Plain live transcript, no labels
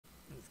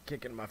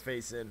kicking my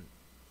face in.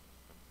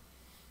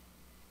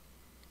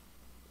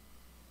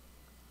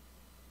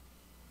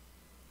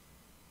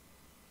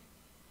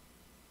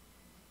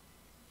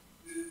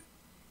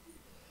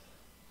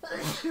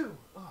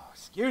 Oh,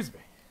 excuse me.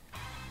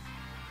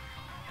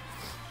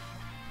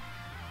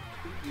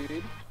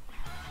 Good.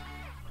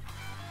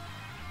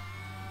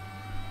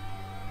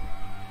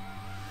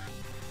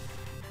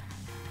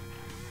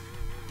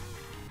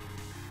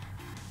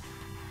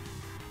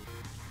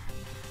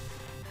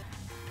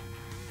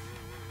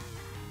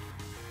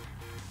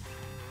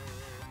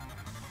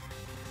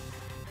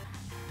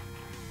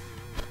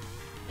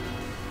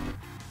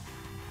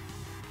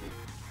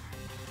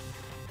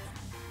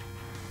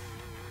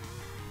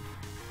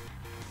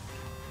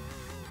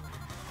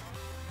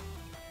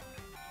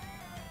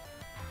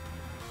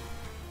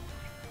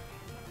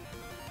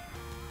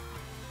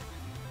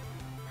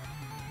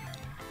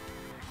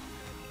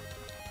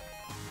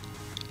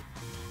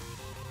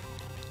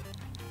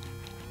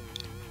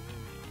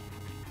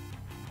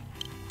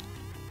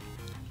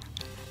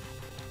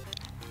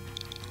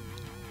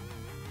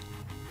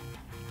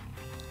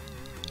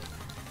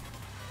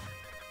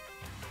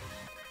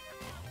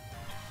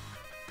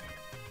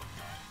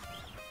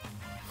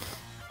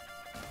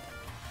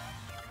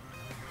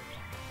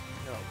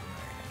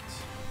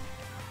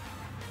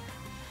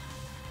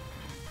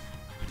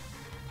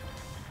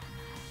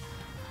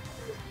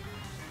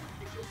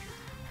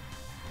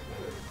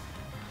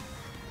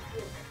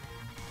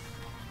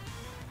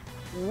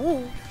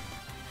 Woo.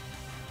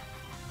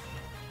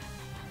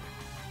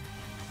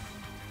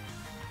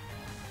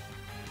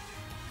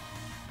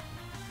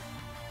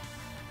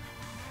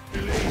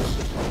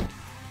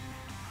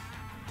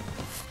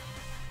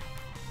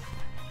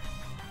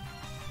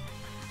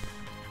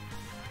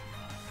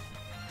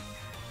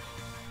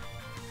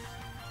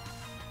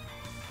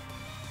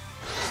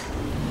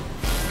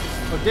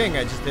 Oh dang,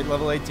 I just hit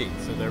level 18,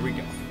 so there we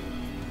go.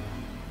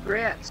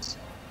 Congrats.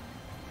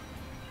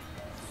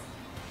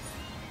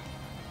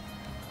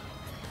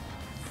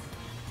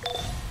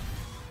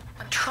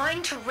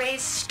 Trying to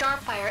raise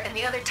Starfire and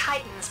the other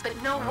Titans, but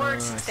no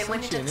word since they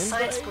went into the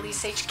Science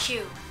Police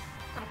HQ.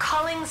 I'm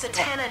calling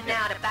Zatanna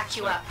now to back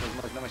you up.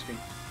 No, my screen.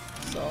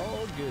 It's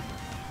all good.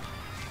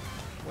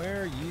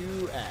 Where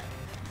you at?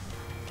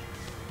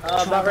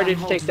 I'm about ready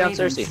to take down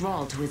Raven's Cersei.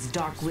 thrall to his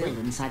dark will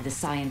inside the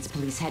Science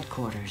Police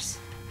headquarters.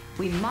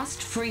 We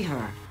must free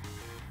her.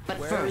 But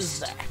Where is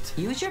first, that?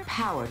 use your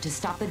power to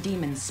stop the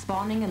demons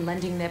spawning and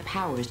lending their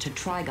powers to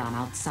Trigon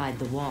outside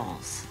the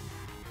walls.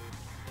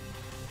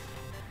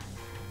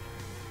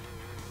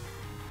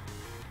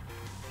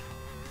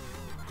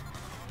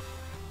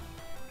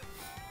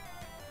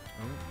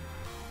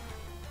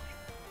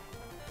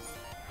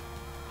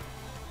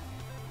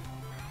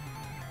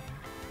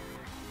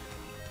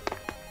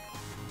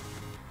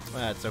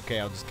 That's okay,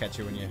 I'll just catch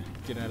you when you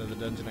get out of the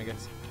dungeon, I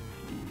guess.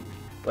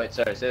 Wait,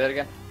 sorry, say that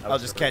again? I'll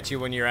just catch you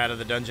when you're out of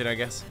the dungeon, I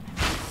guess.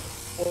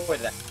 Oh, wait,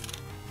 that.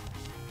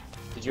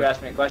 Did you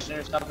ask me a question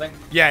or something?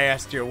 Yeah, I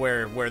asked you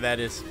where that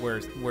is,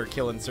 where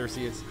killing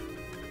Cersei is.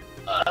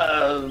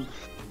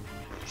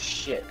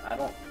 Shit, I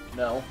don't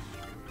know.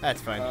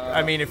 That's fine.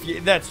 I mean, if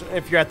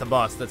you're at the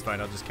boss, that's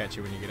fine. I'll just catch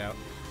you when you get out.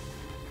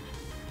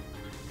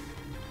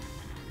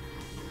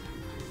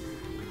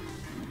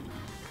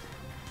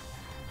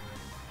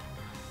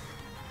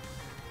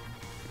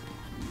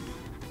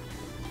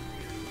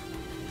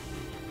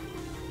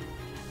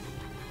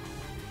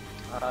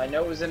 I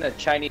know it was in a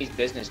Chinese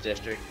business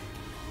district.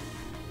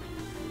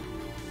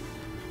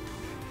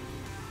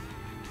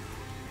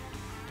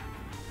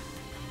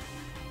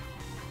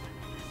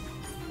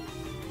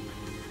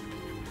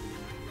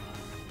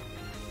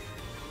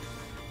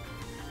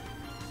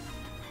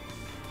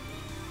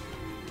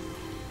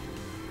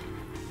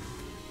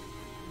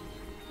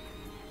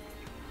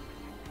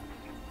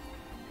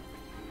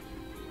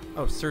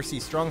 Oh, Cersei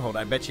Stronghold.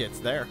 I bet you it's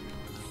there.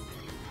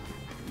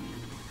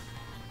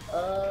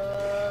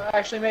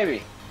 Actually,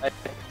 maybe. I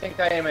think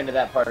I am into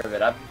that part of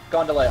it. I've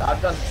gone to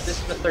this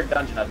is the third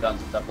dungeon I've done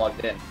since I've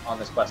logged in on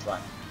this quest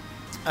line.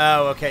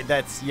 Oh, okay.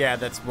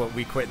 That's what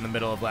we quit in the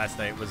middle of last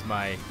night.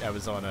 I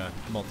was on a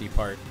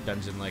multi-part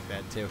dungeon like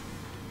that too.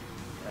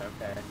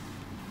 Okay.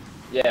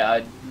 Yeah,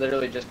 I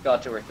literally just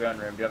got to her throne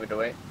room. Do you want me to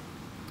wait?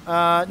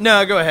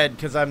 No, go ahead,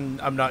 because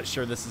I'm not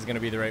sure this is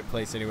gonna be the right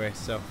place anyway.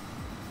 So,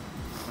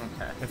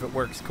 Okay. if it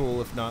works,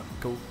 cool. If not,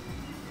 cool.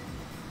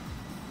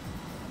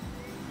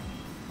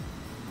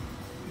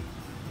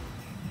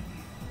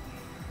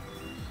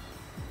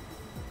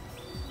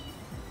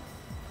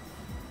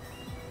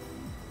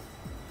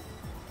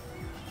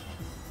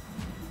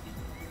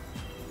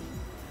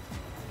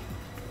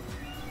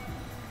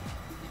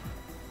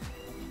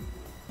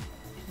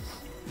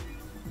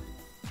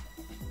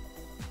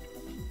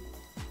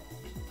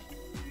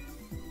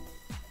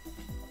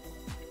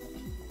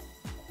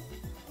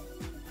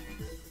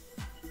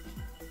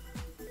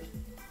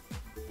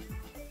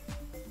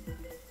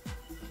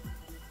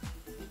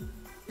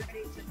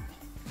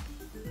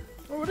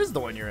 Oh, it is the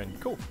one you're in.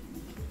 Cool.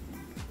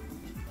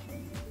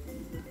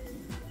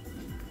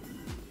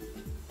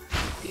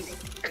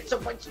 So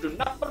exobites do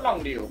not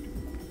belong to you.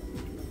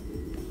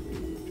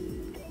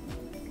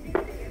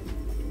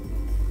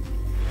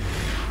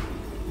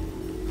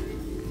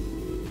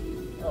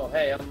 Oh,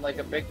 hey, I'm like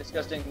a big,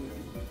 disgusting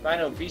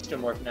rhino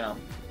beastomorph now.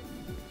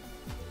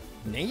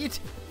 Neat.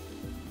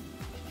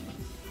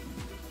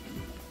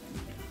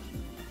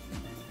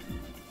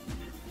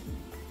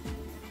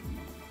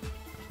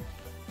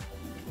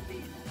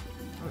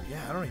 Oh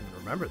yeah, I don't even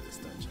remember this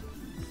dungeon.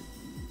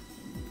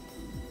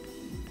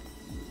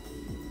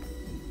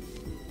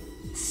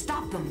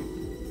 Stop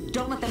them!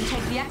 Don't let them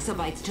take the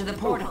exobites to the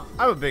portal.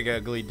 I'm a big,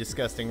 ugly,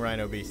 disgusting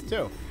rhino beast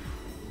too.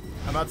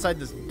 I'm outside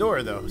this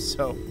door though,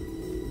 so.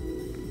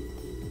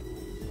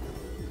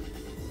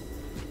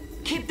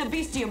 Keep the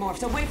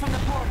bestiomorphs away from the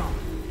portal.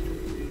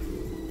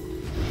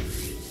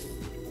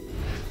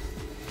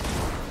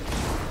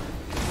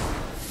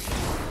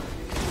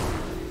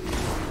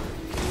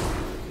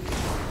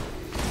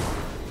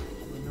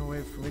 No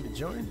way for me to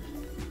join.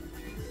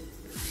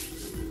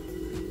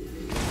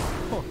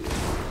 Oh.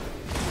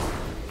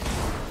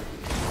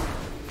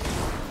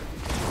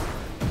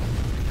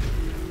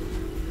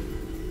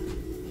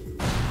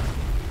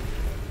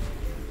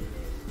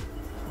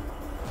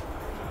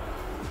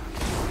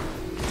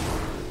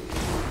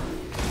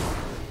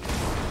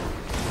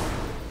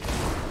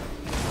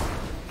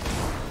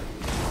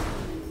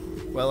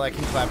 Well, I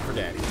can clap for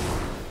Daddy.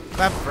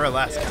 Clap for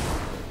Alaska.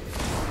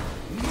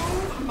 Yeah.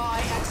 Move my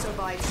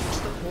exobites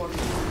to the portal.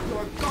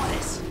 Your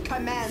goddess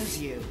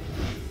commands you.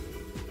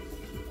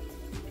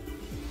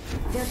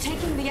 They're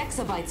taking the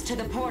exobites to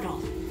the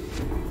portal.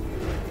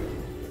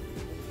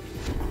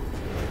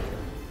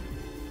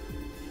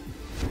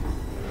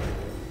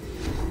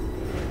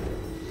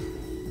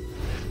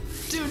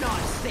 Do not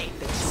think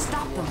that you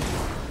Stop them!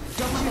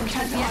 Don't let them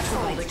take the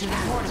exobites to the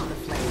portal. the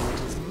flame.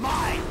 It is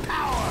my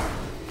power.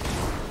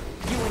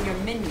 You and your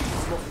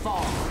minions will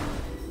fall.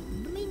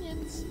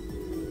 Minions.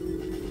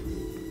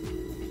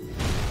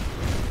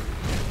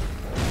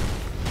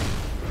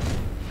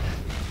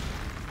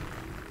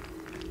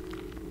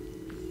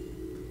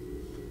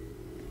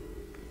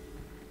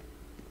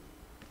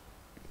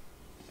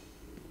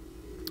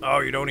 Oh,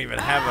 you don't even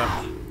have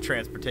a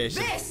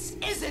transportation. This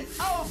isn't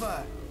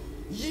over.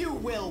 You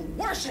will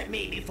worship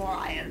me before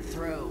I am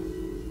through.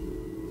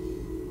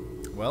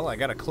 Well, I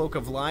got a cloak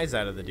of lies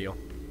out of the deal.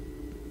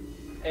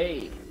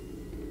 Hey.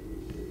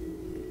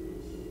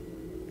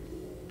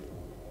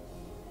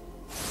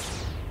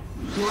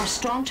 You are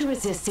strong to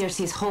resist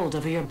Circe's hold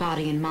over your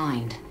body and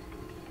mind.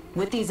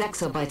 With these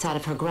exobites out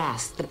of her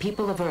grasp, the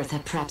people of Earth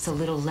have perhaps a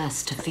little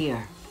less to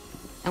fear.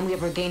 And we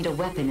have regained a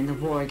weapon in the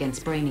war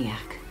against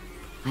Brainiac.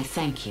 I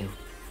thank you.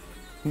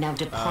 Now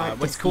depart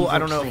What's this cool, I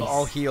evil don't know if place.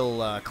 all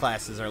heal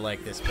classes are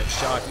like this, but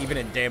Shock, even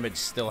in damage,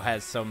 still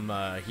has some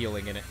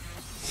healing in it.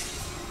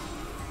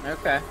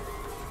 Okay.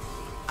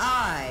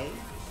 I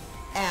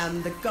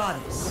am the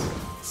goddess,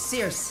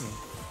 Circe,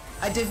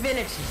 a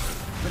divinity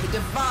with a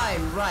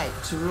divine right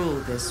to rule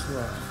this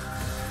world.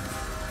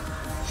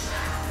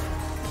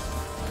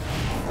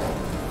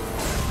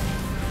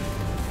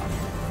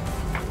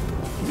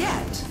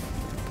 Yet,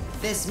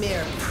 this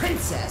mere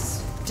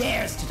princess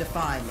dares to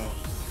defy me.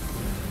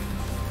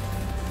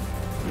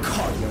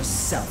 Call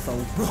yourself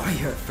a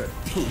warrior for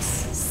peace,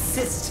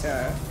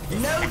 sister.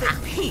 Know that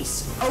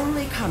peace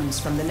only comes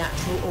from the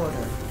natural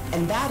order,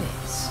 and that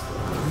is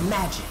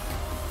magic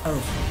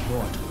over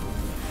mortal.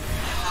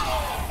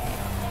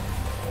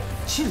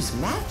 Choose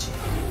magic,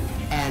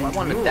 and I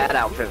wanted rule. that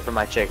outfit for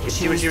my chick. You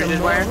see what Choose you were the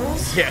just wearing?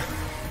 mortals Yeah,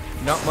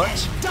 not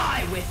much. and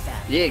die with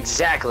them. Yeah,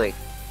 exactly.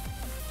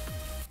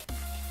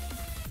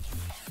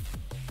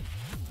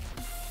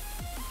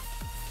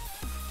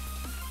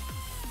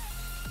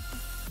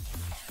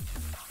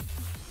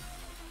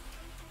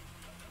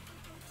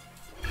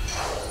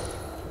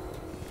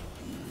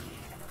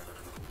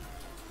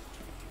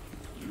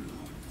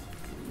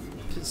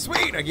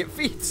 Sweet, I get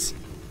feats.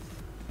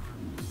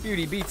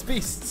 Beauty beats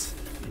beasts.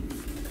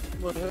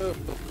 Woohoo.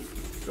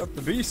 Drop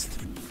the beast.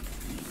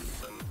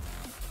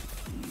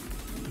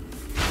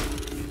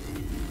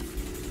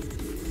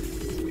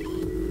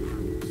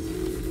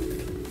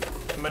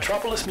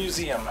 Metropolis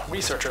Museum,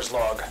 Researcher's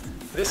Log.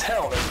 This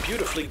helm is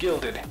beautifully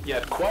gilded,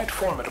 yet quite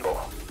formidable.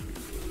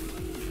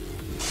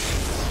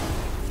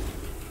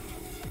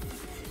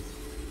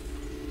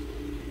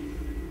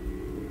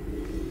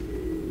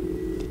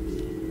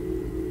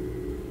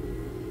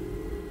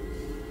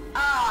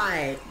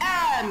 I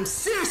am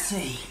Circe.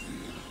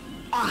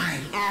 I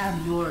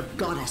am your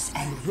goddess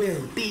and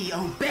will be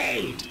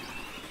obeyed.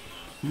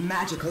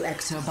 Magical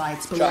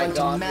exobites belong to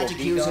Trigon will magic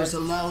be users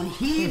gone. alone.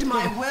 Heed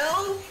my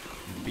will,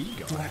 Be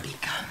or gone.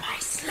 become my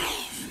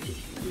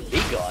slave.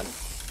 Be gone.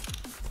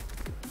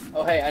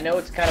 Oh, hey, I know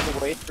it's kind of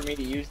a waste for me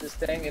to use this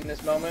thing in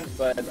this moment,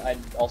 but I'd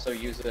also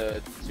use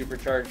a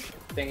supercharge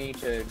thingy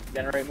to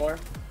generate more.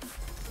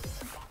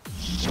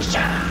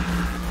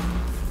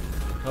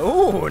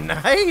 Oh,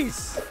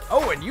 nice.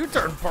 Oh, and you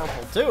turn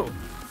purple too.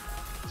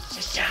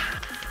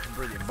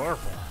 Brilliant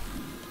purple.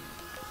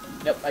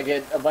 Yep, I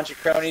get a bunch of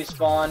cronies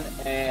spawn,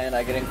 and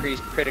I get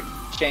increased critic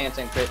chance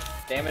and crit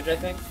damage, I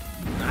think.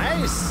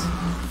 Nice.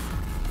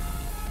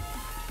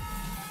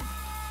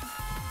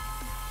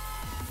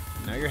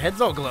 Now your head's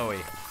all glowy.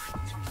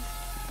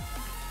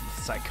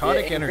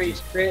 Psychotic energy.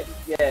 Crit,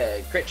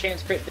 crit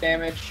chance, crit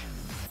damage,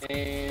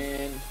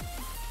 and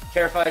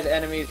terrifies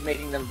enemies,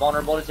 making them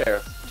vulnerable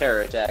to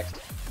terror attacks.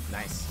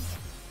 Nice.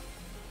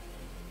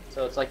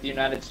 So it's like the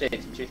United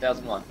States in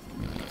 2001.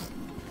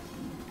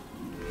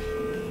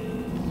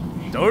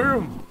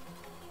 Damn.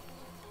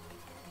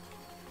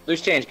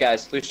 Loose change,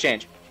 guys. Loose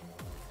change.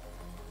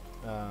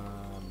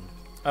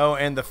 Oh,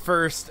 and the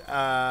first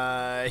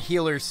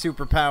healer's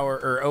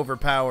superpower or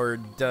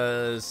overpowered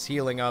does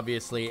healing,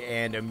 obviously,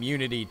 and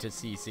immunity to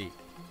CC.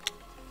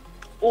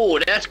 Oh,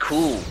 that's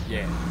cool.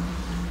 Yeah.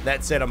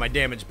 That said, on my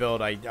damage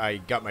build, I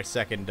got my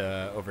second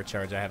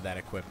overcharge. I have that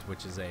equipped,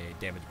 which is a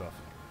damage buff.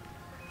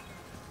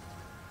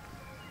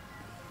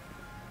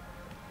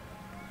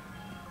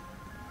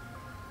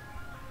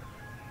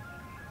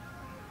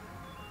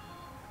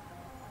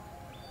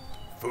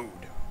 Food.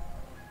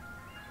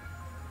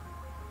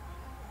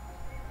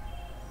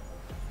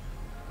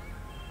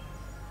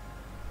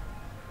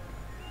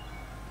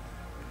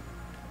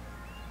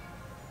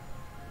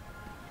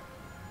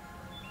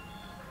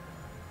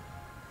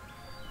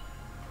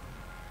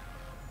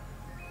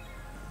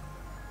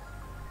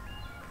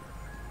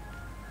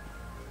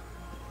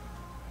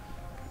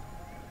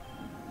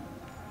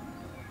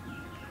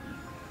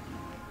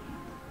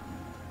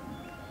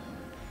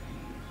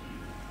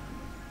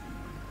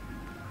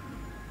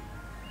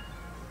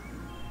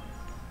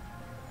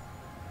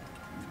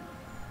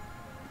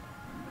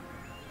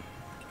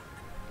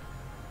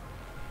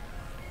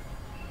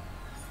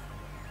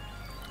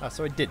 Oh,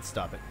 so I did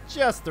stop at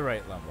just the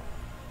right level.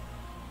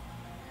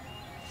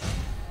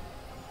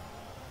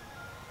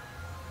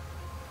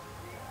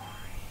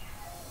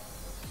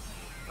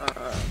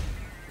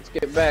 Let's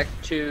get back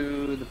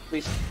to the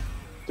police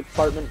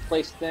department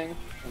place thing,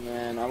 and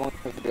then I want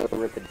to go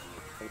rip it.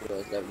 I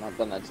realize I've not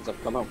done that since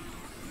I've come home.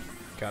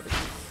 Copy.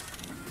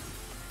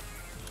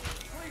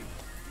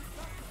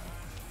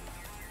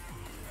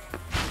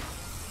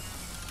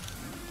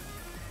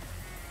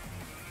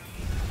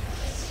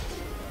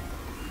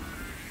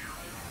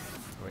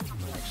 Wait,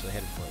 I'm actually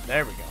headed for it.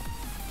 There we go.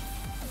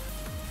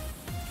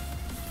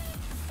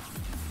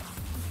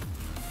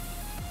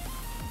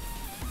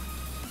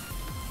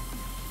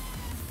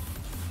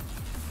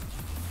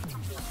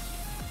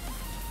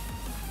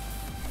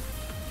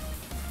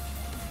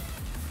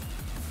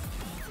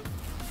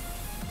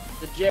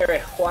 The Jerry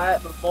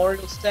White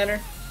Memorial Center.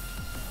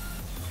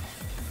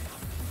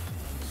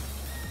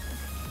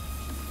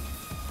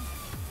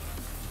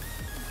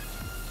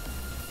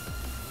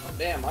 Oh,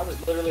 damn, I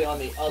was literally on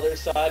the other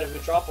side of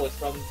Metropolis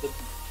from the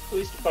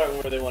police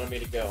department where they wanted me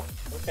to go.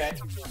 Okay.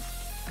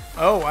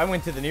 Oh, I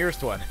went to the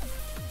nearest one.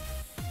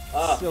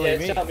 Ah, Silly yeah,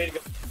 it's me. telling me to go.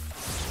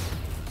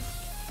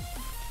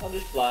 I'm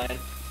just flying.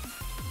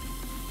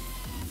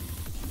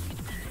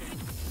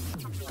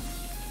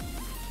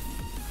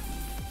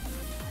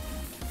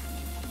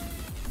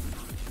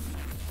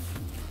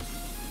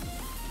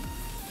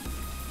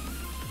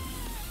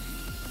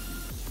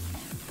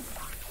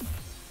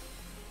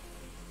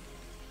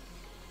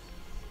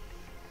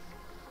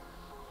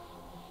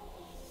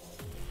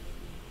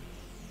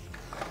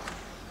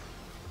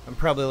 I'm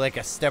probably like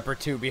a step or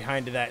two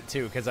behind to that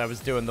too, because I was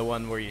doing the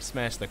one where you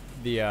smash the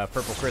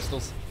purple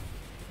crystals.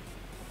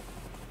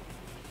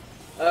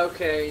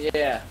 Okay,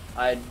 yeah,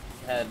 I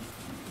had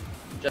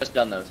just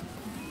done those.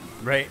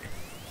 Right.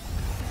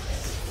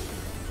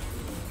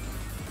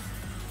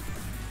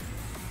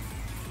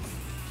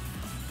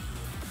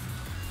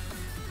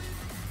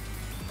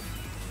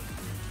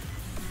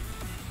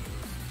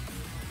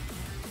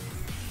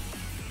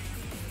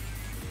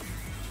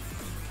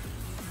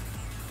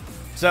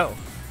 So,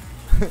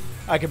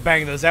 I could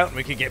bang those out and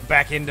we could get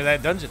back into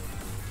that dungeon.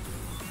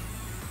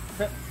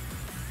 I'm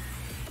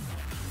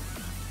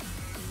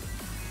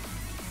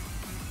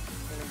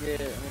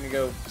gonna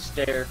go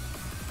stare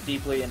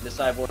deeply into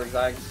Cyborg's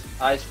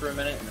eyes for a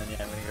minute, and then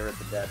yeah, I'm gonna go rip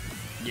the dead.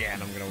 Yeah,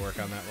 and I'm gonna work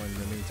on that one in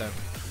the meantime.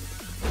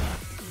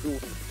 Ooh.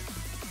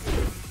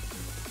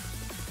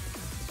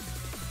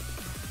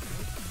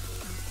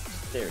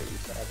 Stare at you,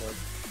 Cyborg.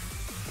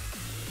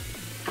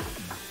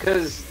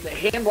 Because the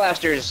Hand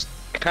Blaster's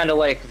kind of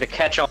like the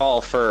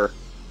catch-all for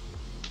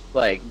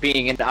like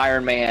being an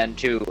Iron Man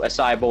to a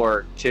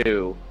Cyborg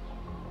to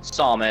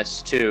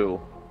Samus to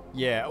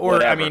Yeah, or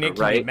whatever, I mean, it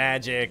can right? be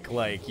magic.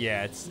 Like,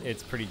 yeah,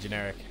 it's pretty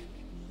generic.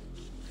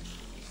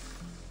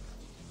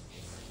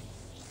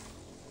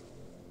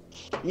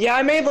 Yeah,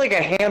 I made like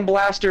a Hand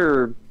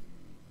Blaster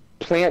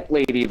plant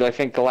lady, I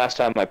think, the last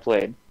time I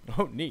played.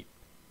 Oh, neat.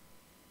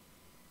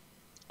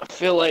 I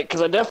feel like,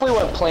 because I definitely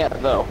went plant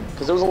though,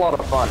 because it was a lot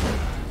of fun.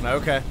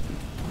 Okay.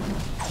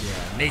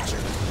 Yeah, nature.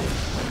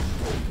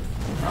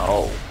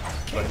 Oh.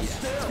 But yeah,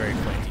 it's very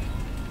planty.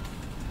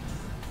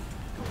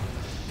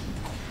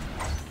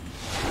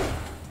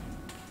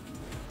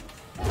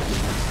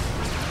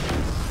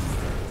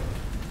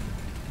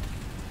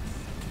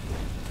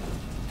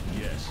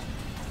 Yes.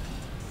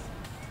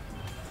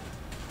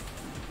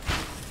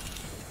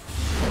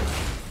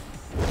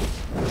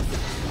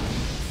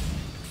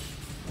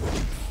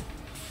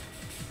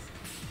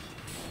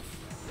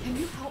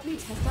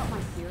 test out my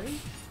theory?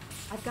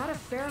 I've got a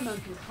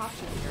pheromone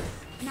concoction here,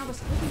 and I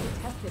was hoping to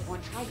test it on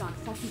Trigon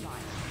succubi.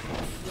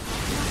 You'll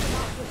have to knock them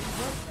out for it to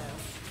work, though.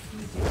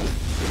 You do.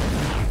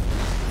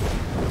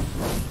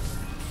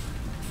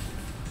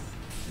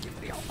 Give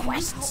me your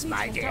quests,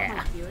 my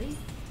dear.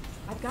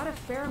 I've got a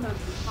pheromone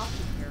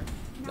concoction here.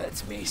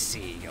 Let me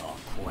see your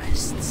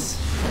quests.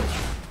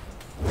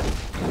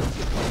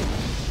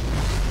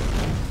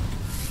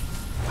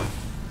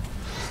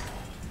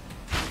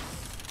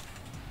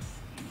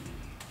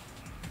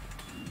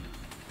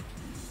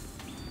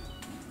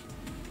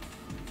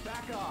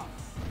 Back off.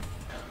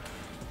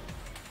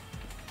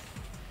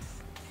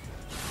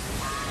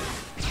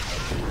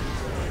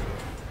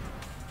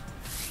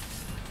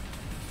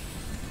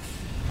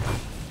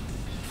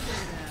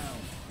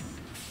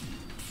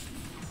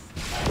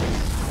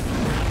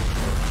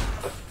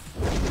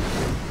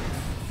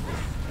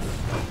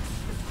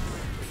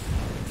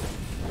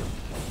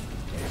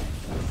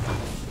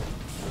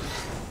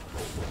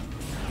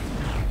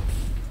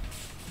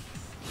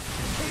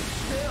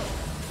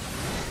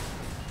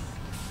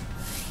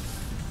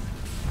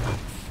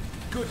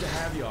 Good to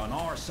have you on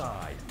our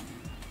side.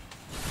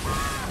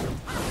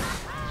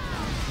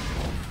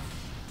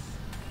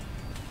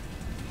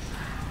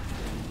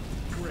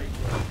 Great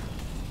work.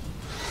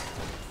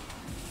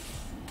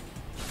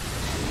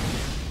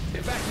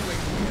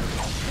 Evacuate the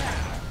area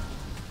now.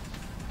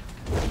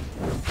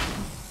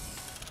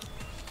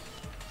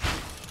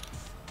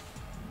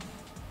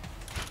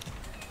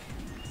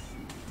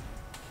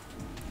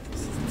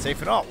 This isn't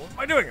safe at all. What am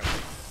I doing?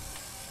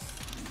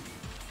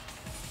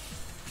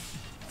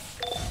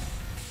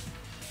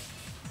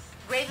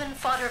 Raven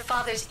fought her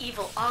father's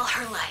evil all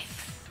her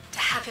life. To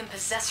have him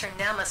possess her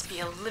now must be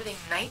a living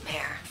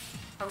nightmare.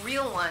 A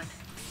real one.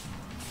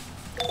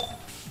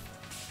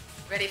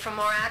 Ready for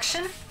more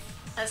action?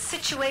 A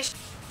situation...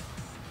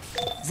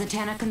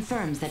 Zatanna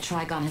confirms that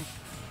Trigon has...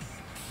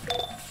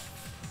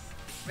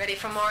 Ready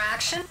for more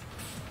action?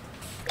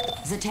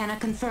 Zatanna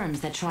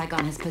confirms that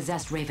Trigon has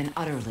possessed Raven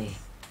utterly.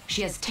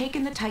 She has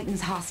taken the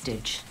Titans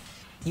hostage.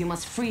 You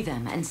must free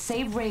them and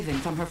save Raven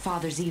from her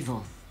father's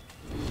evil.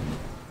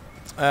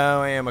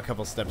 Oh, I am a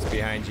couple steps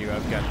behind you.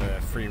 I've got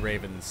the Free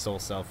Raven Soul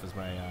Self as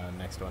my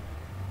next one.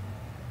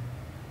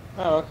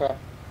 Oh, okay.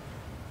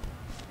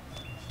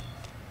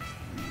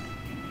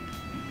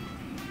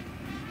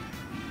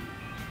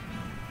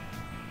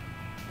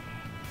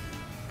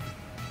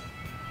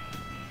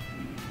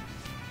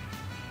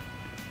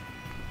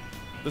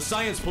 The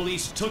Science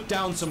Police took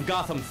down some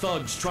Gotham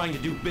thugs trying to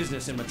do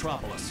business in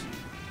Metropolis.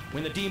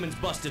 When the demons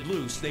busted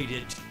loose, they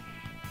did.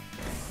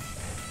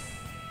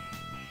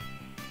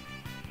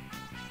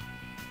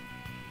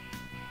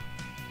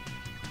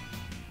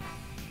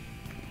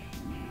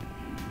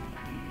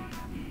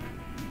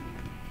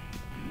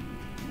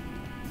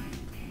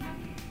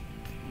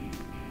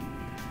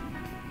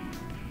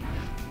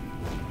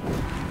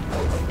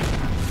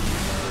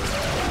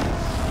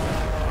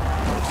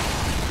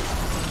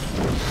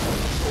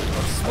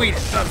 Sweet,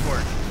 it does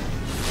work.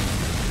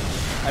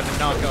 I have a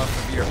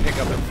knockoff of your pick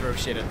up and throw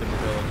shit at them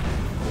ability.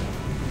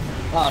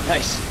 Oh,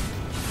 nice.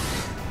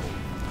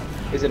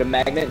 Is it a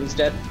magnet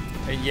instead?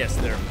 Yes,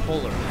 they're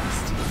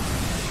polarized.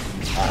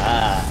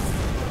 Ah.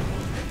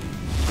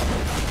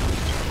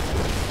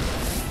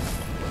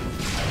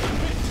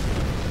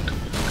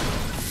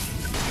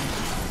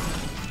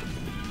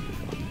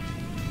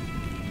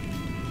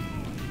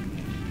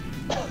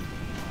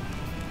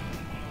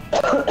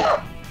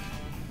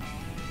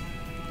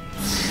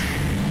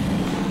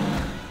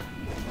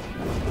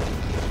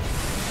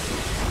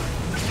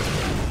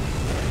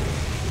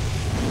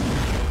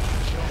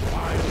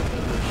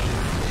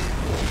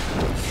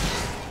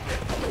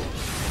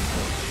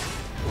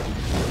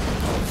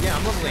 Yeah,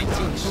 I'm level 18.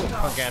 Cool.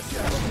 Punk ass is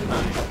level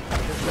 9. You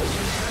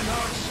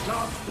cannot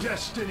stop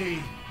destiny.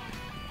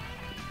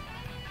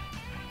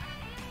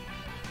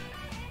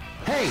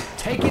 Hey,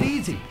 take it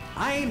easy.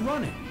 I ain't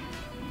running.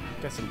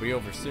 Guess it'll be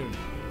over soon.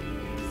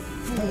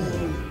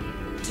 Fool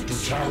to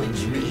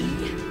challenge me.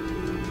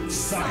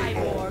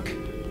 Cyborg.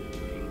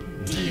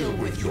 Deal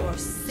with your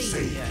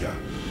savior.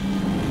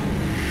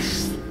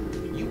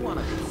 You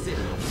wanna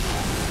consider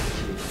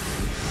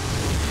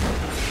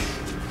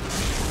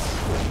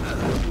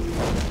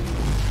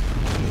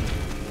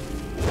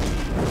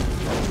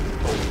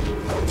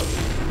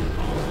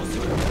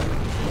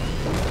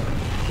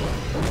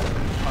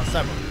Oh,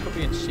 Cyborg, quit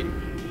being shitty.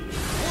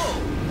 Whoa!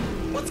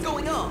 What's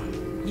going on?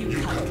 You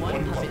cut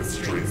one puppet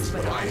strings,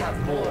 but I have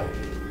more.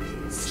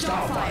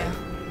 Starfire.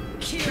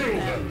 Kill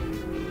them.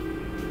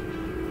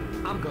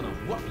 I'm gonna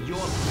whoop your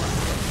butt.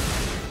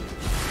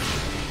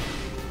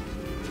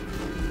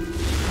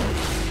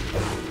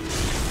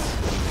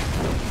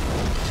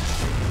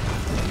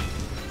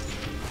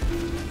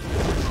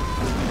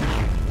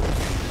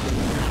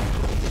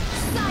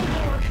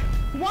 Cyborg!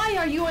 Why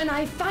are you and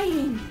I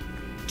fighting?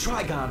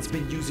 Trigon's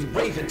been using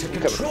Raven to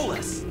control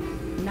us.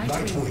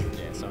 Nightwing.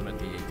 Yeah, so I'm at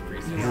the 8th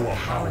precinct. You are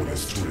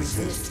powerless to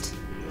resist.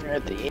 We're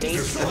at the 8th.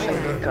 Destroy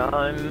them.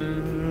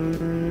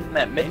 I'm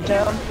at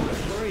Midtown.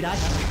 Worried I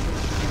have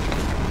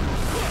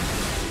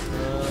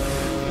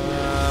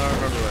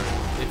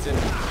it's in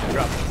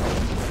Metropolis.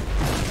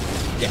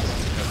 Yes.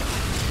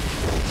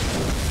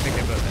 I think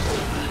they both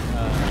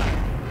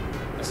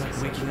have. It's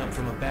like waking up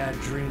from a bad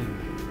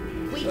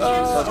dream. We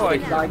Hopefully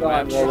can't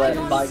Trigon will let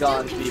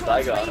bygones be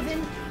bygones.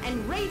 Raven,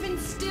 and Raven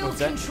still What's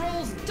that?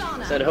 controls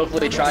Donna. Said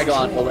hopefully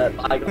Trigon will let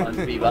bygones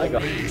be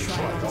bygones.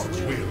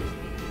 Trigon's will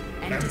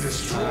and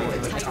destroy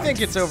the I Titans.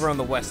 think it's over on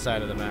the west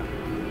side of the map.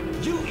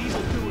 You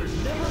evildoers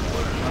never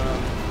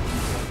learn.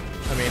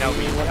 I mean,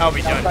 I'll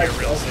be done here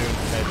real soon.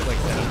 Like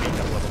I said, I'll be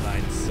done level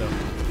 9, so.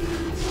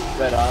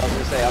 But I was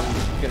gonna say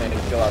I'm gonna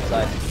go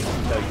outside and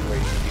tell you where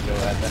you can go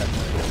at that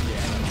point.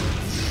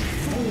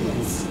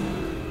 Fools!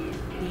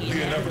 The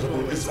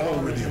inevitable is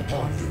already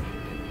upon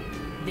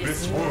you.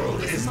 This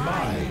world is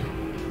mine.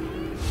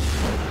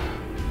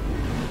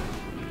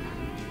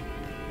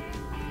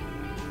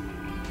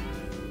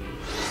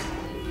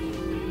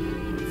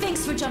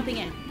 Thanks for jumping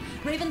in.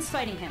 Raven's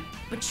fighting him,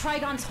 but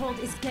Trigon's hold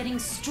is getting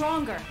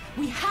stronger.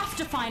 We have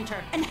to find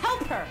her and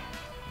help her.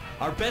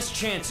 Our best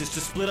chance is to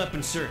split up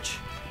and search.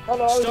 Oh,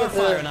 no, I was at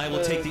Starfire and I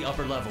will take the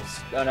upper levels.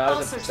 No, I I'll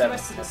was at search the the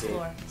rest of this 7th.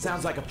 floor.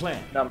 Sounds like a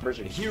plan. Numbers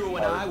are The hero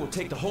and I will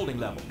take the holding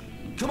level.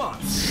 Come on.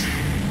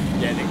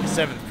 Yeah, I think the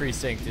 7th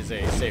precinct is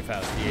a safe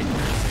house. The 8th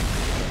precinct.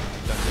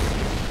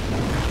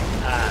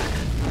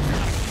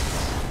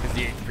 Because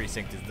the 8th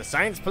precinct is the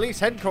Science Police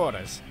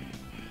headquarters.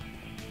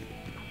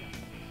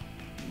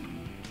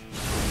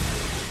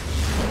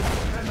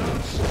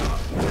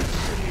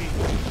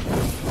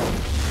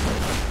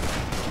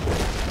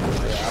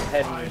 I'm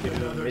heading to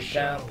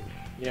Midtown.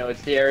 You know,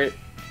 it's the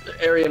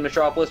area in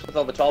Metropolis with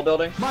all the tall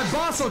buildings. My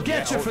boss will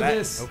get you for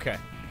this. Okay.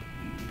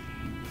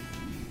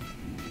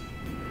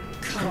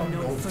 Come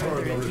no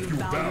further if you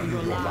value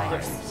your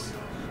lives.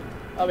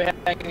 I'll be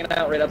hanging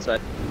out right outside.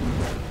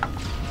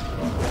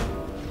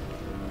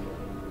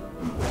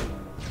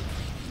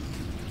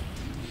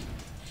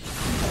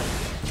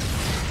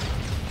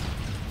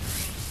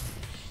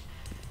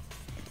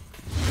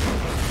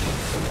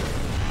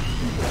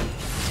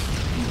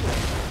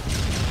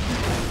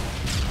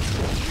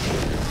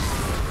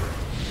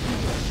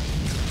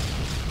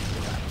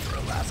 For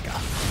Alaska.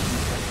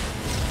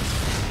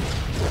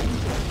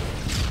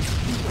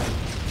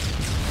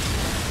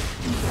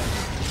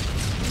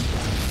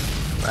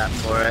 Clap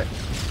for it.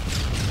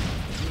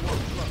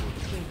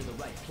 Came to the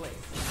right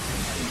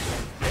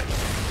place.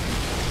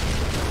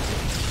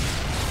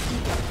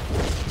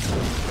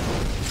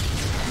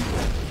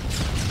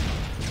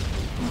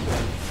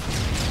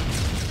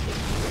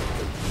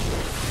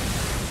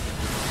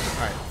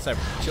 Alright,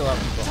 Cyber, chill out.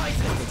 People.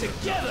 Titans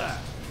together.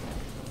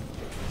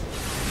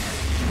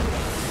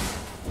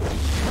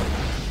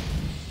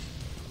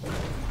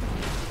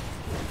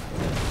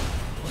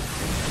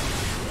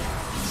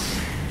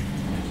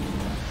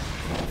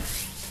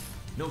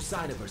 No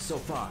sign of her so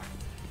far.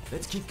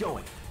 Let's keep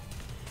going.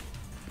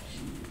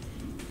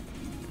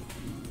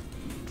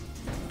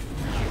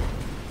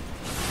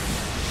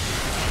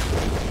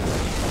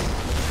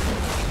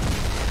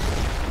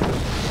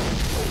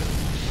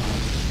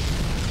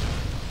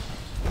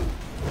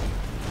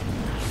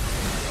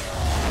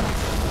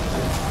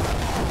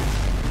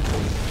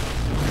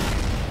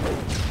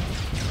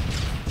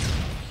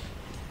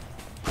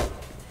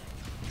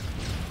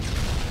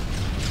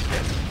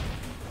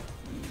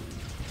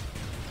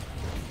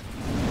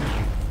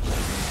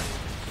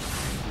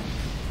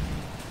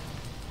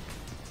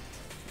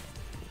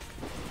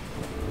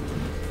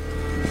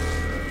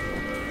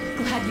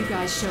 Glad you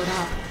guys showed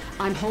up.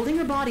 I'm holding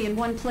her body in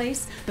one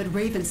place, but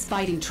Raven's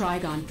fighting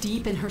Trigon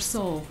deep in her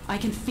soul. I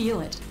can feel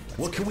it.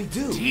 What can we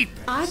do?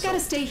 I've got to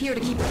stay here to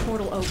keep the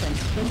portal open,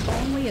 but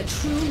only a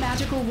true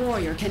magical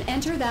warrior can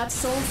enter that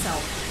soul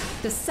self.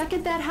 The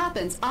second that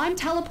happens, I'm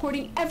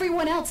teleporting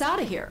everyone else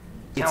out of here.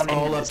 It's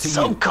all up to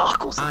you.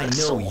 I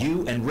know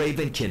you and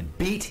Raven can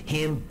beat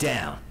him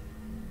down.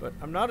 But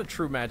I'm not a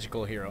true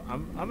magical hero.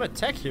 I'm a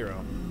tech hero.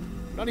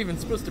 I'm not even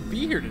supposed to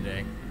be here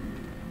today.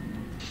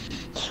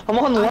 I'm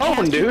on I can't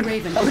loan, keep dude.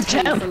 Raven I'm a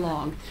contained for temp.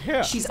 long.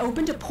 Yeah. She's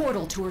opened a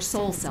portal to her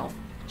soul self.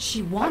 She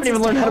I wants haven't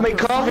even us learned how to help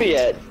make her coffee fight.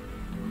 yet.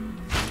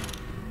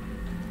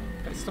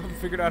 I still haven't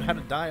figured out how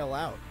to dial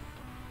out.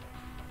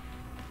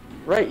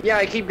 Right, yeah,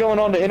 I keep going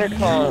on to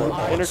intercom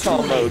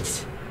mode.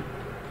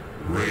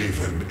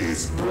 Raven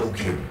is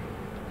broken.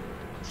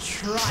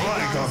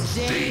 Trigon's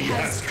day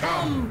has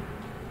come.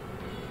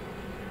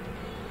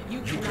 You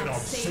You cannot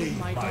save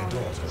my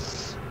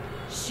daughter.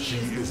 She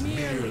is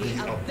merely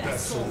a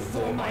vessel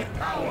for my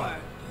power.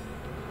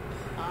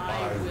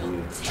 I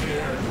will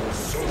tear your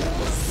soul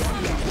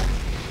asunder.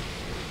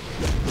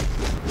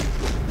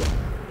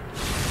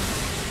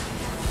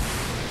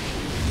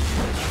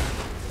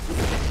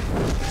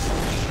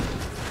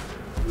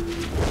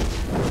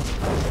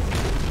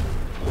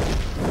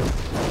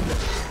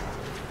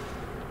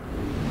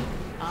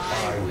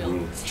 I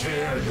will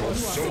tear your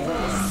soul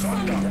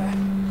asunder.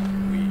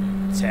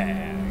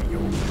 Tear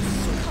your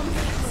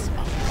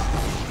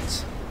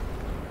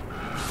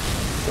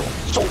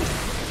Soul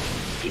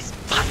is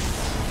fire.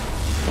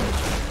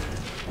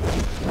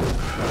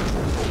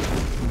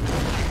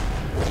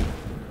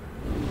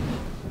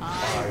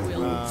 I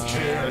will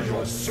tear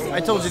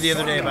told you the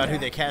other day about who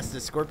they cast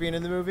as Scorpion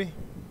in the movie.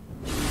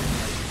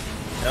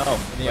 No.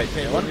 In the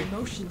MK movie.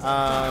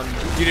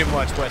 You didn't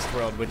watch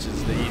Westworld, which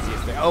is the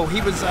easiest thing. Oh,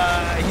 he was.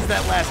 He's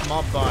that last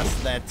mob boss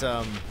that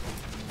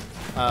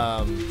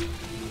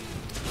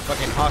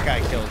fucking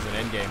Hawkeye kills in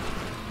Endgame.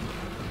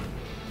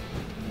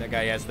 That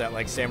guy has that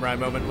like samurai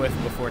moment with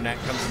before Nat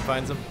comes and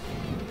finds him.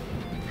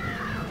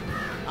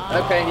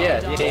 Okay, yeah,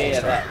 that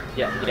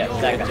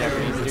guy.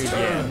 Japanese dude,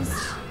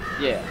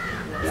 yeah.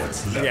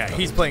 Yeah,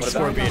 he's playing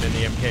Scorpion in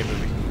the MK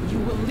movie. You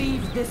will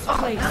leave this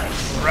place.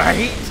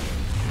 Right?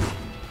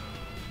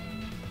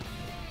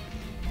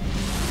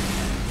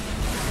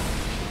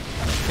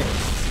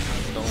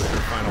 The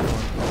final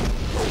one.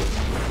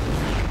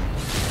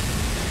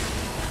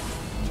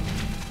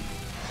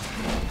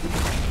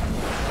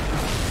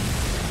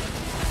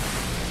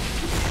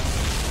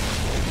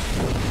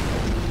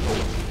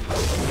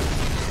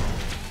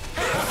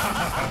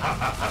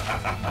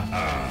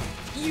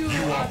 You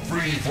are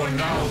free for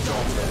now,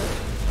 daughter.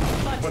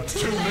 But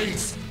too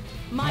late.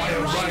 My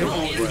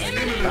arrival is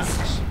imminent.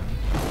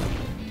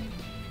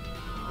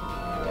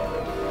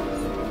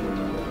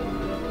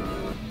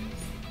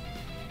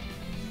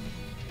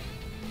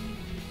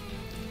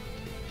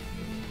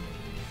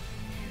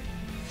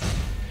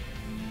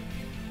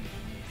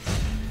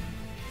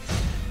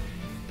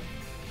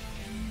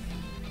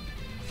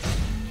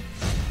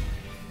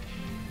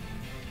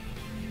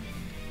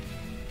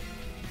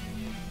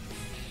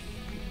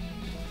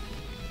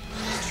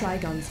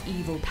 Trigon's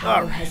evil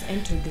power has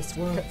entered this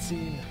world.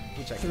 Cutscene,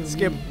 which I can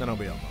skip, then I'll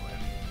be on my way.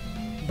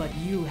 But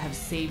you have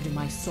saved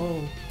my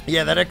soul.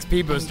 Yeah, that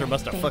XP booster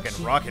must have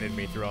fucking rocketed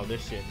me through all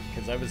this shit,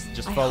 because I was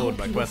just followed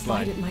by quest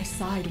line. I hope you will fight at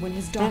my side when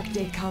his dark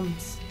day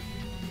comes.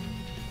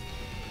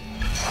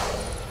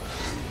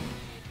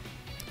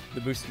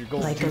 The booster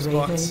gold Like a juice raven,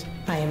 box.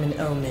 I am an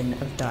omen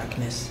of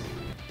darkness.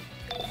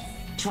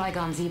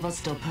 Trigon's evil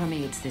still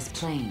permeates this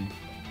plane.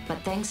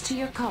 But thanks to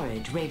your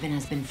courage, Raven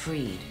has been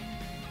freed.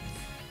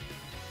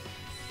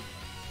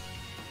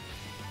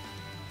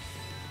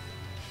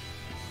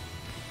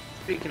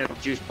 Speaking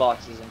of juice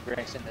boxes and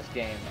drinks in this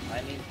game,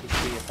 I need to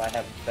see if I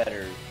have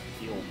better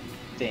heal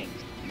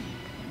things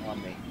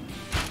on me.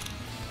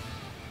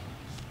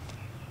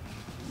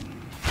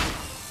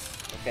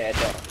 Okay, I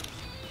don't.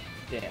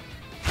 Damn.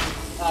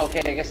 Oh, okay,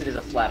 I guess it is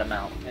a flat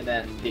amount, and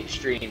then the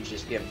extremes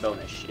just give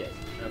bonus shit.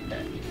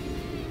 Okay.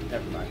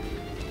 Never mind.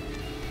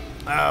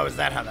 Oh, is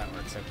that how that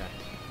works? Okay.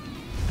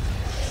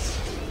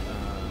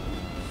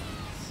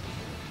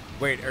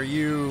 Wait, are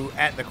you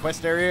at the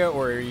quest area,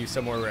 or are you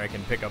somewhere where I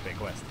can pick up a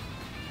quest?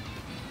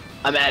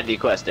 I'm at the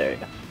quest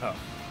area. Oh.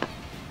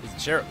 Is it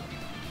Cheryl?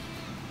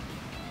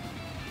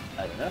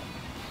 I don't know.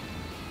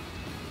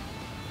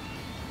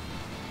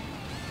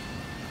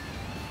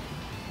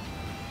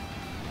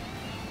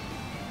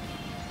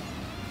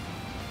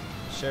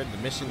 Shared the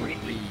mission lead.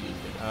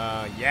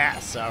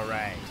 Yes,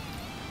 alright.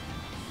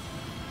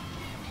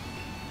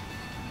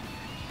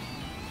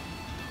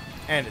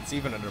 And it's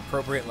even an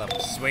appropriate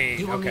level. Sweet,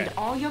 You will okay. need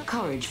all your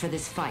courage for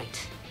this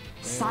fight.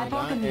 Cyborg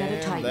I and the other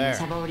am Titans there.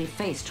 have already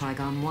faced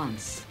Trigon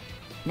once.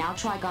 Now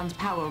Trigon's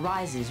power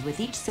rises with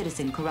each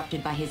citizen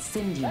corrupted by his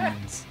sin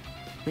demons.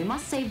 We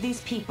must save these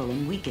people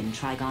and weaken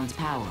Trigon's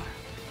power.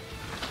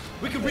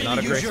 We could Not really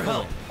a use your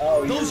graceful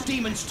help. Those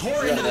demons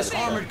tore into this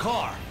armored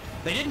car.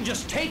 They didn't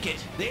just take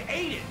it, they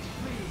ate it.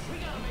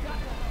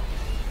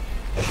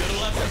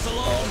 Should've left us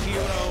alone,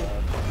 hero.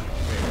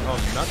 Wait, oh,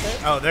 you're not there?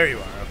 Oh, there you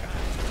are, okay.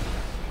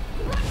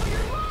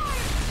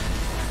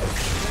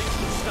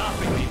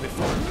 Stopping me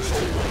before it was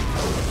too late.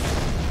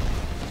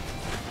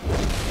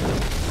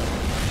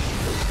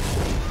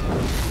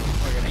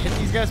 We're gonna hit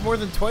these guys more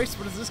than twice?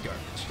 What is this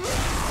garbage?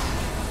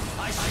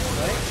 I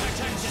swore to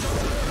protect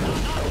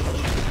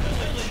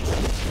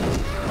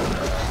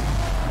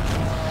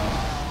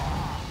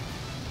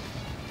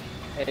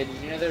Hey, did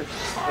you know there's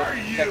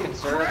second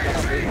serve on the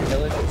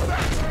village?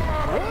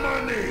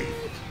 Money!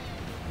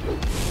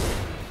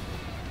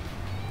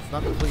 It's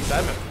not the police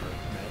I've ever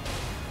met.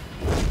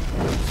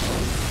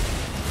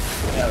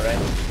 Yeah,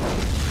 right.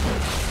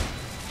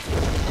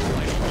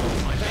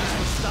 My face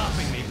was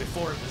stopping me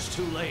before it was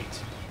too late.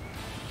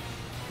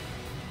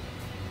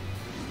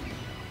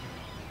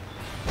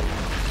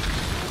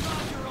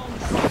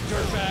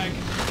 Dirtbag.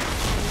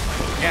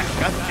 Yeah,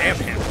 goddamn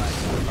hand blast.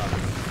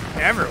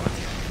 Everyone's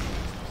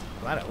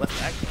glad I left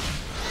that.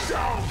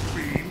 Don't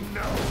be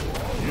no.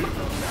 Go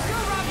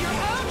rob your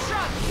own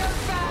truck,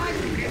 dirtbag!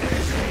 It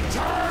is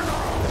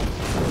eternal.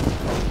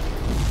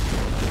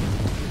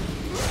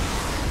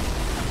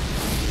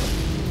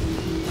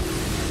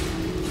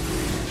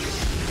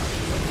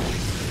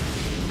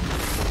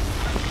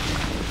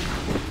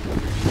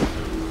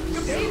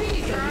 Baby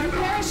needs a new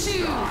pair of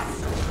shoes!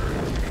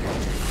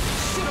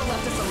 Should've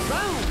left us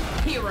alone,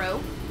 hero!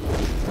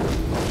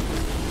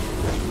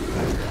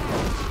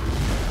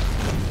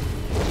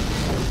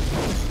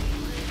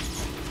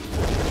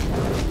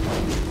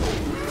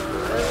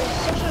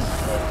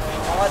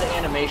 Odd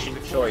animation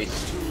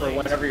choice for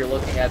whenever you're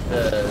looking at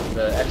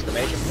the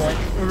exclamation point.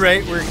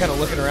 Right, we're kind of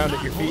looking around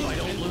at your feet.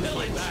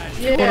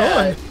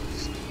 Yeah.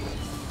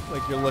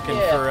 Like you're looking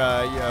for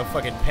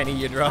fucking penny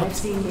you I've dropped.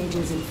 seen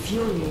mages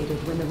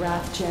infuriated when the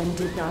Wrath Gen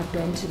did not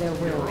bend to their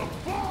will.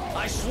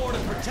 I swore to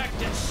protect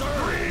and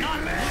serve, not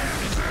loot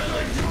and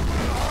pillage.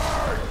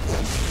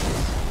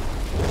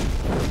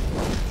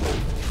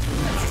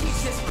 Let's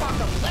teach this fuck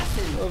a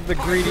lesson. Of the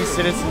greedy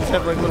citizens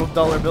have like little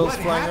dollar bills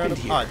flying around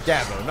them. Oh,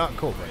 Dabo, not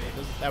Cobra.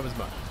 That was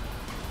mine.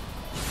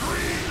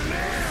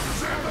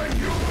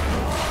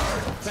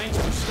 Thanks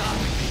for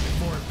stopping me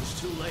before it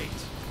was too late.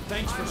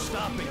 Thanks for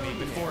stopping me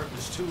before it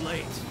was too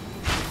late.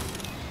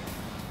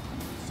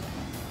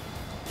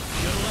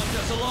 Should have left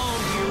us alone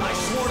here. I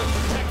swore to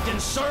protect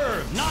and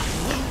serve, not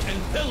loot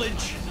and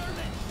pillage.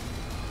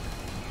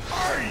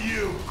 Are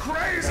you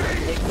crazy?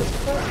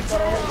 It's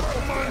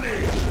all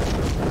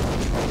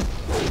money!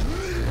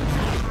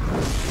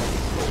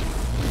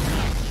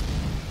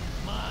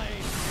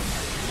 Mine!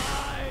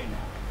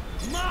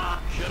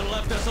 Should have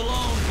left us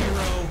alone,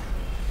 hero.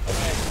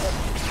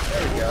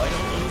 There we go. I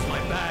don't lose my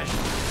badge.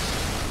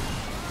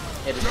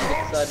 Hit it to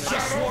the sudden. I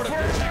swore to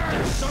protect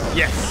and serve,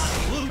 Yes.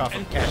 not loot Cough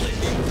and of cash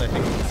pillage. demons, I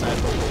think, on the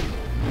sideboard.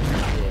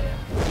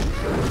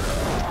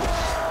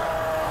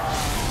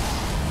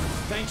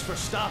 Thanks for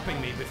stopping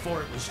me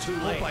before it was too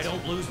late. Hope I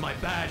don't lose my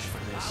badge for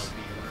this.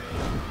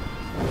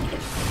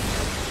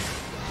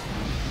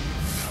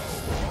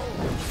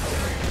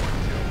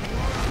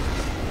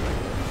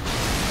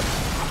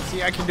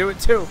 See, I can do it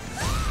too.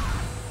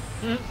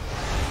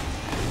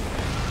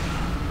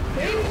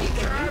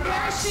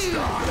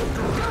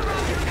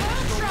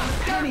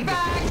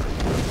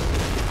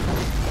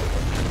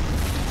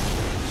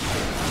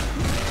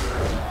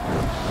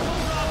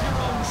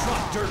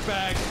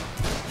 Dirtbag.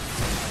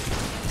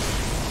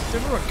 Is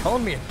everyone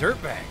calling me a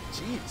dirtbag?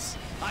 Jeez.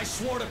 I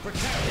swore to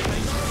protect you.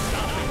 Thanks for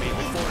stopping me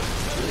before it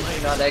was too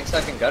late. Not egg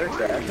sucking gutter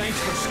trash. Thanks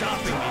for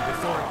stopping me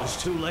before it was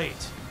too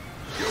late.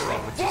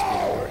 That would just be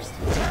the worst.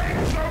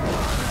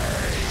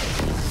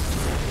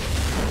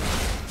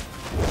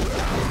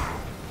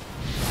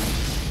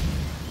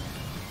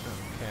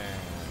 Okay,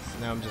 so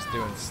now I'm just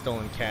doing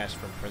stolen cash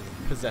from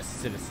possessed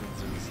citizens.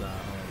 Is all I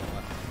got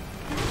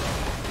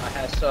left.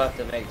 I still have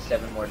to make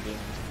 7 more demons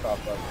pop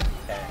up.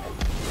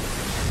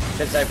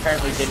 Because I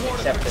apparently didn't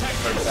accept it the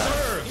first time.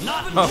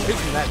 Oh,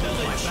 isn't that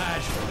much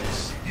badge for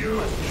this?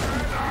 You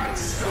cannot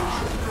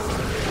stop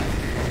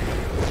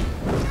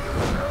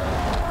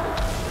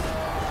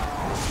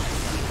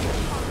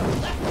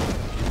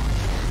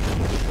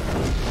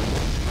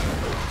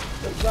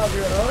Love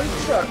your own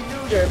truck,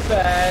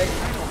 dirtbag.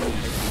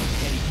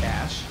 Any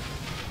cash?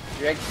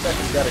 Your egg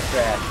sucking gutter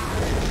trash.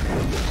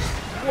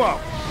 Whoa,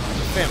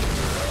 the family.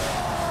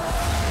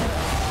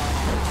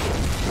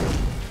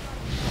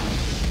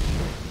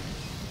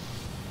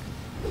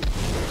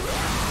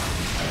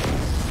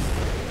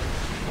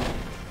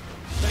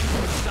 Thanks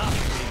for stopping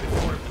me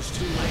before it was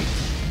too late.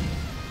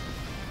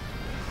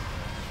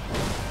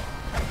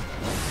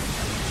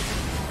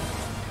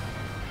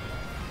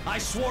 I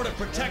swore to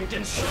protect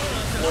and serve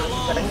us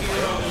alone. I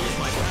don't lose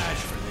my badge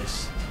for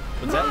this.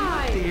 What's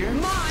that?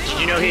 Did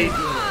you know he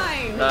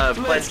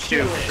pledged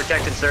to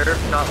protect and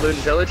serve, not loot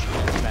and pillage?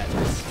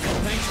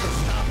 Thanks for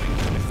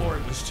stopping me before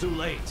it was too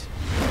late.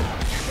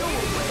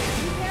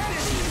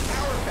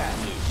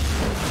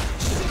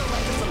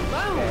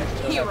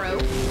 Hero.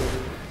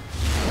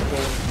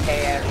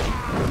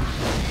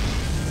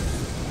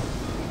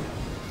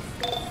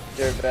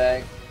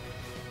 Dirtbag.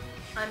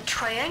 I'm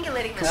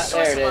triangulating the Ah,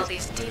 source there it of all is.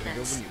 these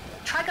demons.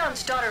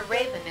 Trigon's daughter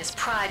Raven is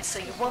Pride, so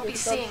you won't be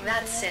seeing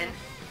that sin.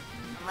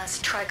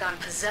 Unless Trigon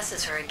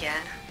possesses her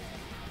again.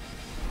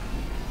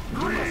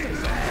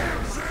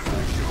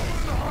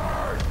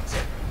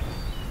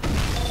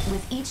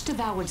 With each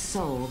devoured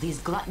soul, these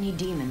gluttony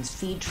demons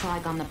feed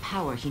Trigon the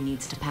power he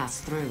needs to pass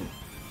through.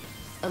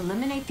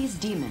 Eliminate these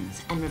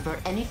demons and revert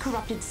any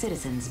corrupted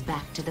citizens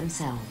back to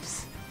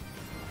themselves.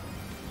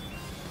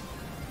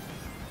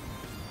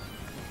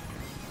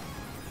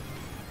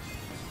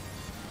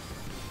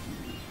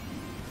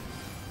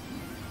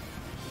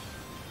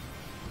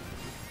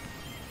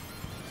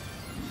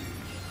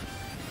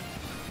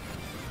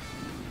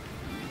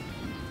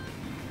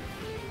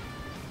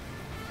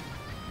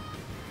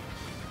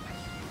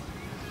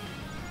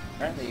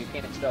 Apparently you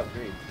can't stop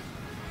greed.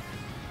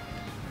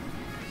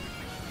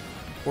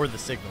 Or the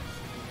signal.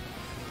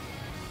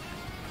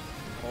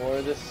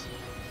 Or this.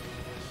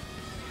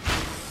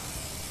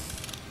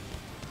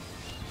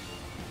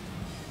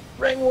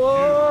 Ring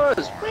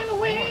Wars! Ring a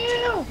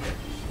wheel!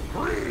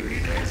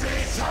 Greed is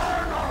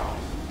eternal!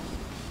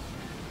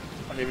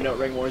 I don't even know what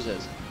Ring Wars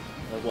is.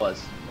 Or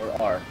was. Or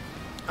are.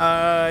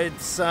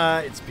 It's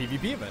a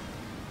PvP event.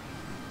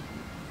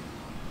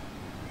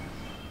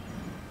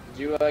 Did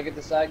you get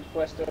the side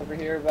quest over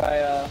here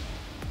by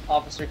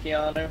Officer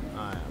Keanu?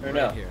 Or right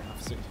no? here,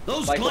 Officer.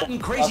 Those Michael- glutton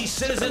crazy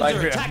citizens Michael-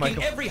 are yeah, attacking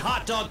Michael. every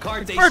hot dog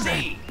cart they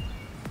Birdman. see.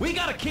 We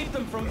gotta keep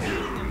them from.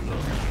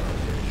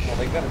 Well,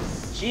 they gotta.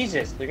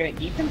 Jesus, they're gonna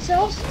eat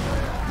themselves?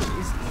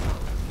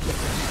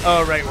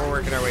 Oh, right, we're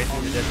working our way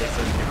through the deadly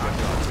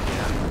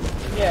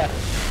system. Yeah.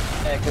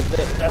 Yeah, because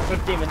that's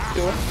what demons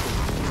do.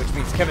 Which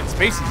means Kevin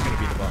Spacey's gonna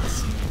be the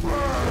boss.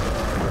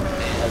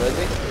 Oh, is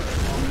he?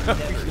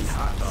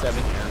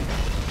 7.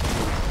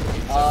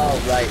 Oh,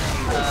 right.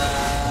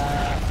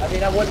 I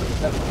mean, I wouldn't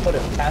have put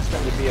it past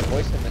him to be a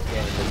voice in this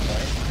game at this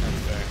point.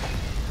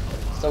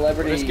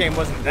 Celebrity. This game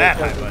wasn't that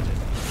high budget.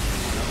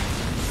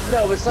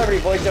 No, but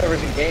celebrity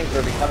voiceovers in games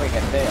are becoming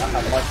a thing,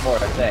 much more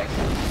a thing.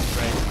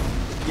 Right.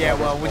 Yeah,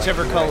 well,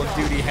 whichever Call of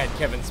Duty had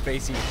Kevin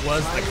Spacey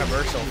was the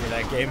commercial for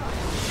that game.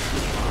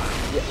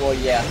 Yeah, well,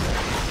 yeah.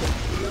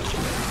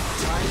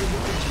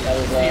 That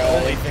was the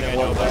only thing I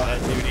know about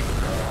that duty.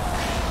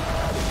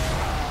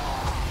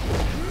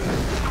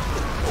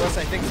 Plus,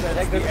 I think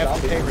that's the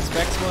Have to Pay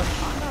Respects one.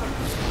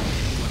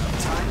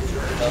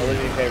 Oh, let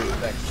me pay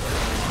respects.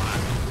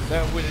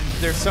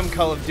 There's some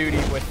Call of Duty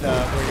with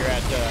where you're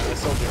at a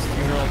soldier's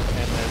funeral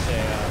and there's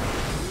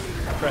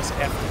a press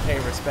F to pay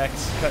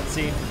respects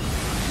cutscene.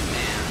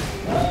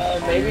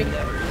 Maybe.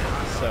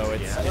 So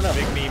it's a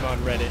big meme on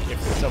Reddit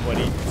if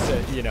somebody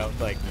said, you know,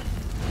 like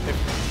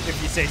if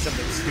you say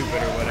something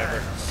stupid or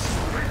whatever.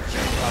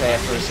 Pay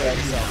for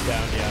yourself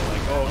down, yeah,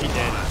 like oh he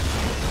did.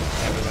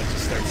 Everyone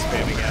just starts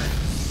spamming F.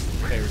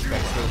 Pay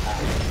respects to.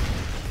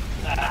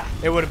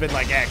 It would have been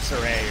like X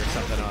or A or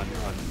something on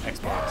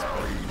Xbox,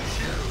 but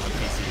on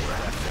PC it was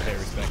F to pay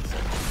respects.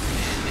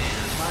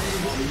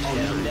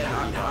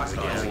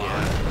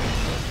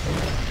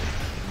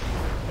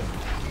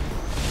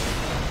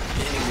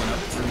 Anyone up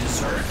for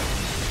dessert?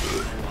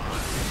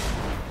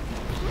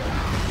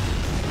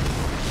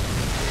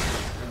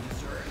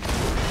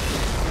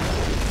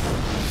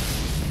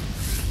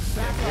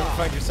 If you ever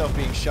find yourself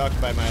being shocked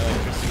by my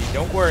electricity,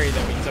 don't worry,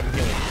 that means I'm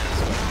killing you.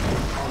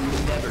 I'll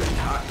never eat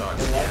hot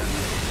dogs again.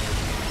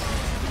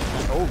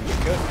 Oh, you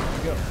could.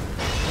 Go.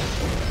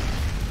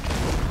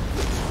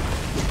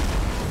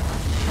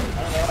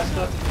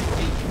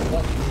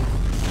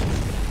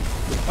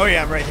 Oh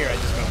yeah, I'm right here. I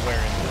just been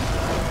wearing.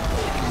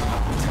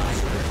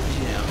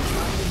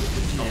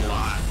 A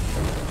lot.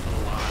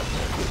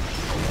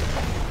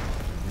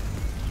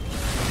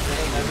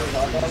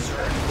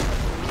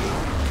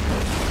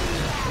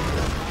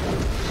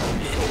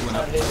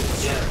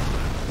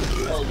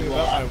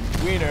 About my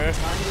wiener.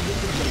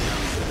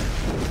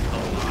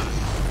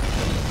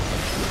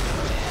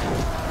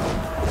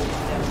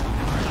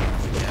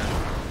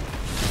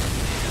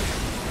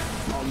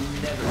 I'll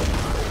never.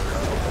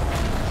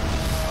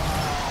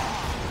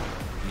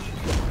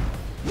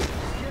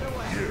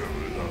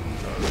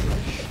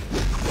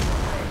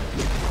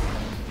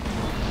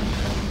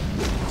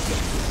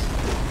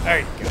 There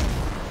you go.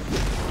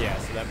 Yeah,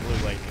 so that blue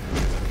light can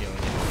I'm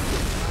healing you.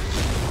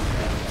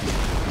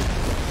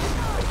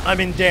 I'm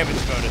in damage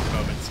mode at the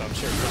moment, so I'm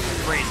sure it's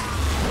nothing crazy.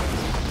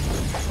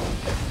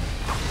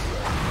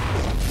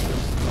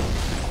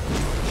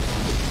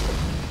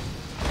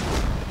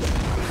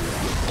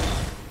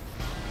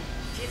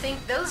 If you think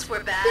those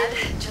were bad,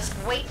 just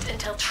wait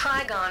until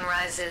Trigon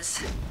rises.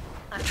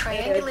 I've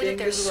triangulated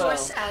their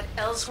source at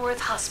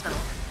Ellsworth Hospital.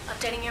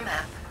 Updating your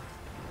map.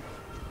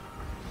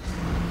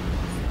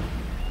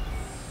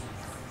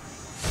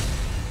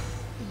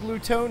 Blue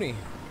Tony.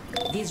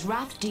 These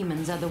Wrath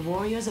demons are the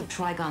warriors of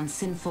Trigon's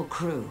sinful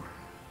crew.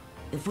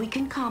 If we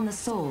can calm the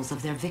souls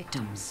of their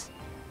victims,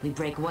 we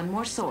break one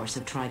more source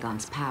of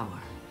Trigon's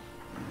power.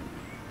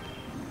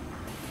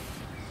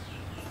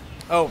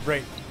 Oh,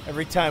 right.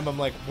 Every time I'm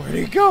like, where'd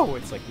he go?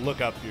 It's like,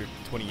 look up, you're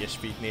 20-ish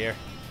feet in the air.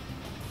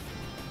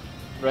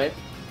 Right?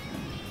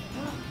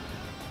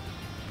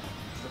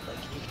 Like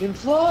he can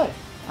fly.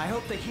 I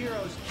hope the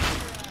heroes.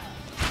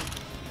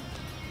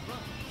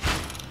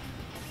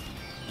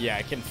 Yeah,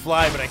 I can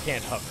fly, but I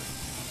can't hover.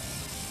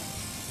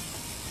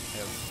 I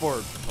have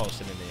forward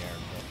propulsion in the air,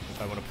 but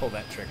if I want to pull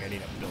that trick, I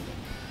need a building.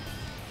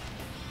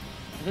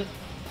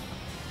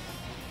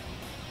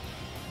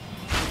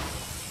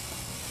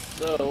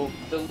 So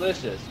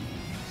delicious.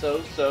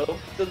 So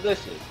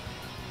delicious.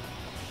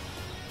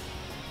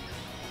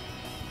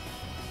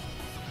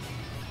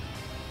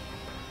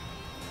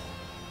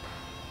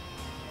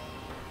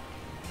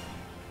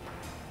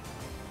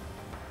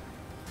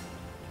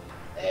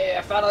 Hey,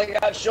 I finally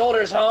got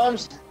shoulders,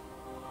 Holmes.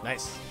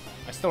 Nice.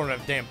 I still don't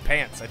have damn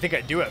pants. I think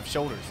I do have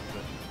shoulders,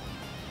 but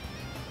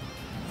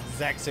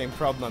exact same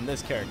problem on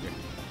this character.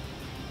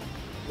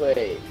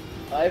 Wait,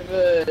 I have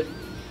a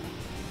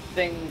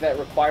thing that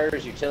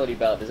requires utility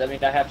belt. Does that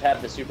mean I have to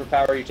have the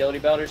superpower utility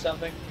belt or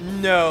something?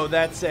 No,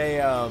 that's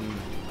a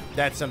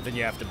that's something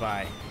you have to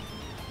buy.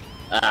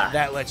 Ah.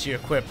 That lets you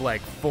equip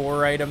like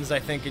 4 items, I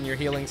think, in your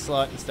healing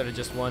slot instead of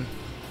just 1.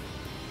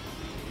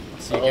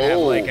 So you can have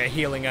like a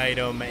healing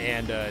item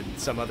and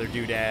some other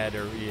doodad,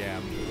 or yeah.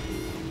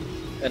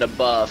 And a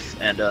buff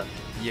and a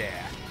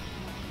yeah.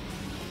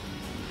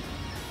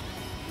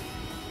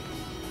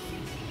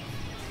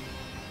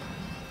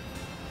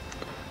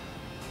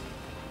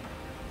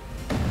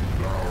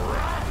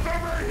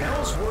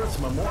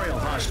 Ellsworth Memorial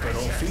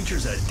Hospital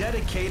features a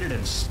dedicated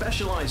and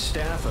specialized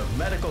staff of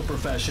medical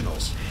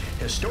professionals.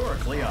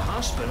 Historically, a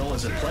hospital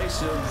is a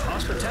place of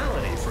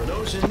hospitality for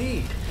those in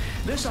need.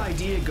 This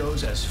idea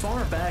goes as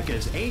far back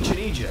as ancient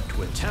Egypt,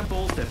 with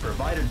temples that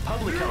provided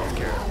public health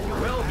care,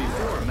 well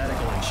before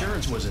medical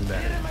insurance was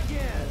invented.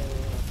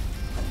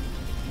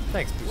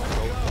 Thanks, Booster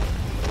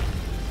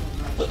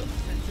Gold.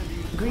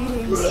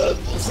 Greetings. The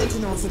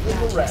Sentinels of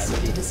Magic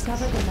seek to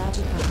discover the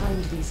magic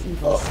behind these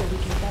evils so we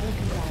can better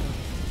combat it.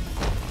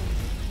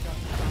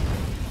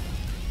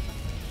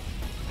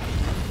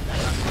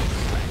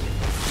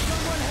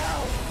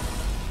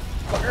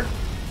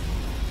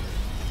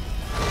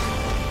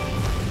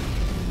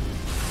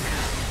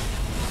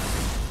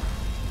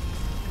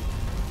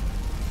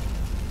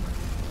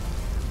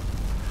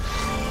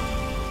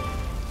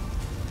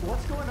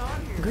 What's going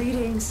on here?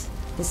 Greetings.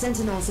 The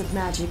Sentinels of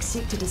Magic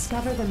seek to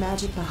discover the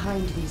magic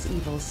behind these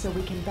evils so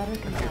we can better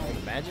combat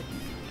it. Magic?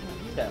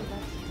 Yeah.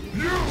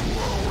 You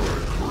will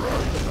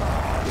regret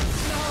that!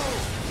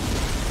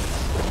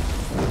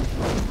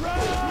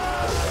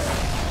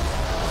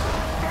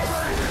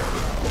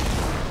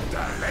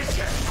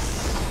 Delicious!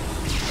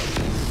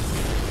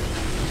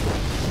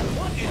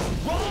 What is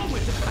wrong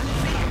with the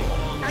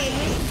I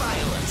hate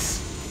violence.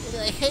 I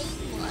hate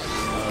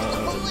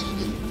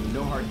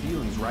No hard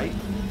feelings, right?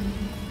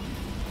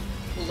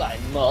 Was I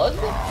mud?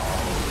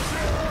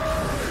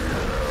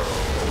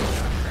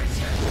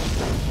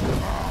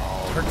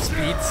 Turn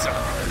speed, son.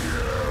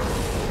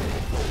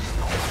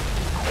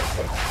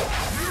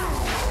 You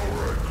will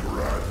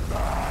regret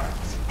that!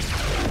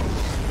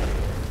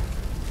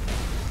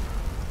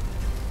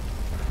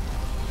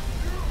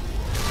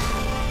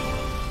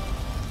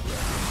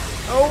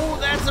 Oh,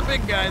 that's a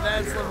big guy.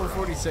 That's level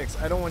 46.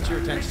 I don't want your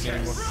attention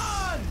anymore.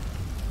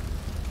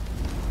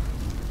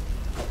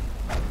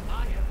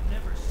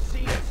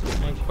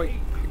 I'm quite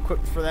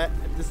equipped for that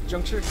at this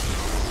juncture.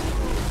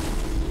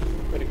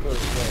 Pretty cool.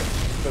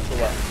 Good for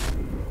what?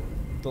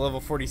 The level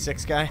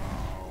 46 guy.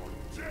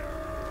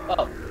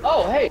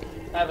 Oh, hey!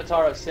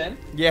 Avatar of Sin.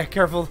 Yeah,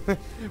 careful.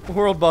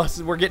 World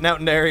bosses. We're getting out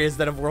into areas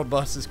that have world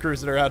bosses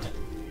cruising around.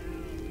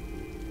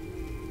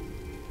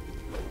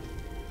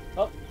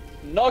 Oh,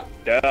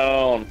 knocked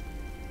down.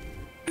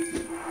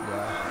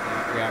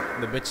 Yeah,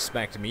 the bitch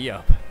smacked me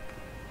up.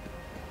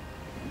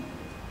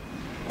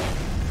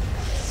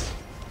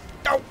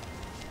 Oh!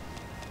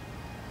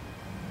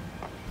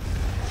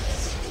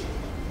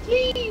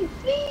 Flee!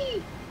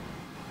 Flee!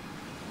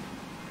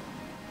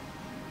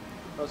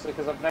 Mostly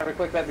because I've never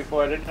clicked that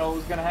before. I didn't know what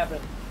was gonna happen.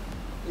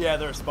 Yeah,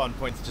 there are spawn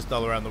points just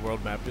all around the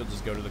world map. You'll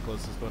just go to the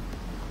closest one.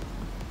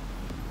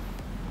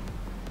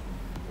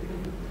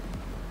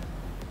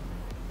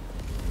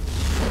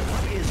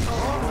 What is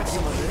wrong with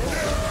you?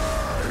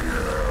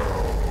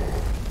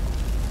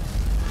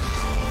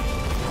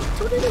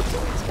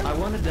 I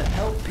wanted to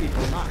help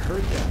people, not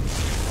hurt them.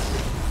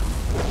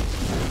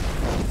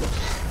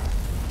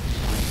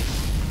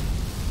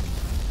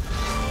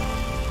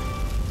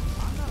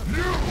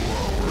 You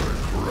will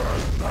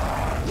regret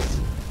that!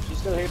 She's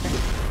still here.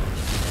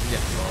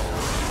 Yeah.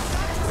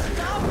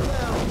 Stop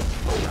them!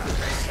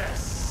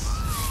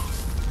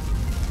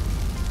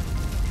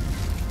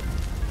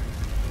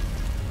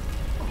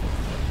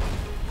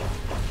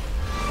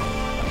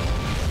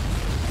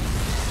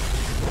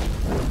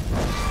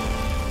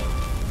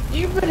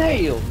 You've been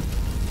healed.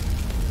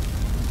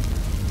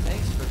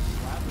 Thanks for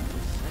slapping me.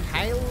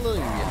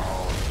 Hallelujah.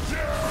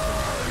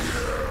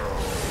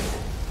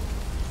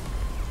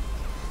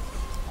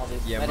 All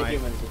these Yeah,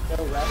 metahumans are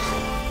so rapid.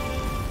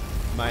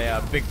 My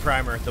big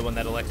primer, the one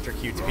that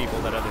electrocutes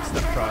people that other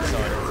stuff cross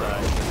on, is a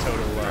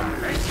total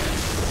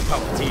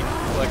Palpatine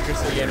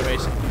electricity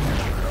animation.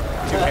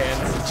 2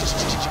 hands.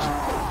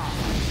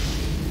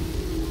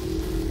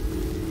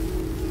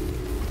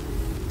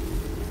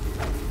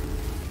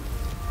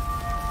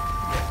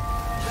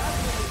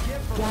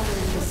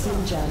 Gathering the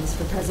Sin Gems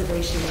for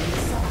preservation in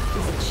itself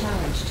is a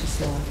challenge to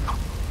Slorg.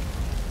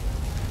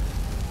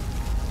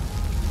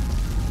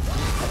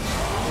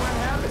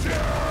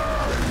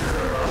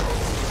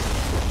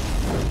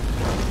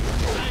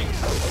 Thanks.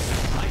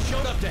 I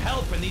showed up to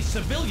help and these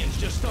civilians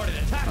just started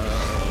attacking.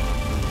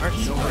 Aren't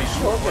so many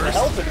Sure, gonna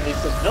help if these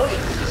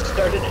civilians just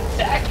started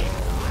attacking.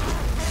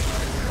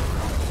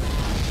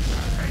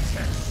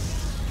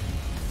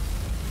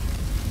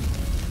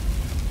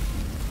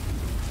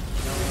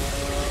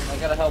 I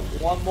gotta help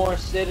one more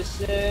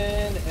citizen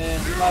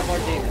and 5 more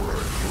demons.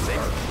 Okay.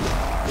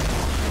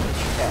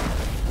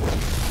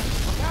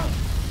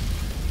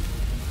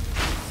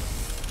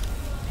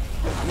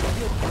 You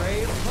feel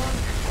brave, punk?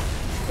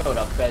 Go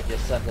to bed, you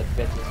sons of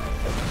bitches.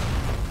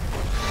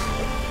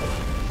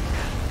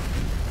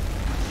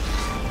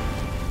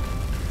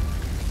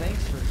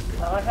 Thanks for...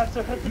 Now I have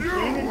to hurt the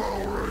demons.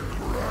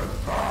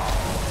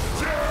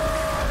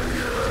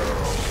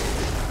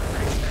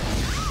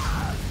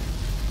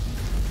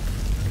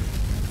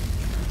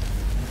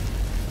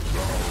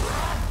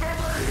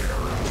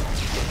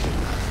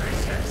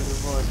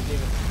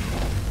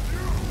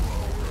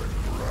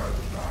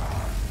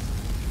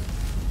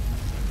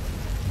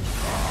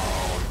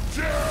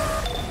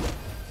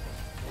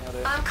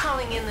 I'm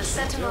calling in the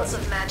Sentinels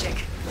of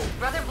Magic.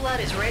 Brother Blood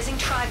is raising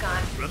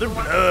Trigon. Brother We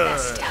want Blood. the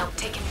best to help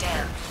take him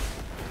down.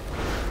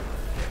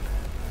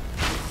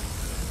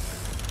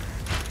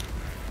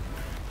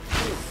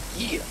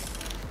 Yeah.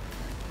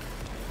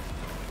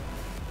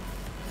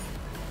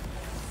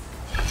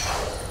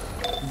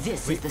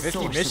 This Wait, is the 50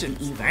 source missions. of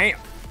the evil. Damn.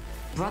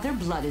 Brother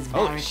Blood is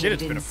Holy barricaded shit,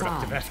 it's been a inside,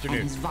 productive afternoon.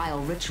 and his vile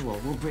ritual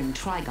will bring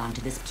Trigon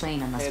to this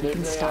plane unless Hey, we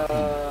can there's stop him.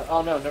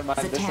 oh no, never mind.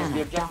 This is the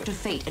Zatanna, objective. Dr.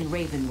 Fate, and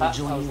Raven will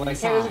join I was you like,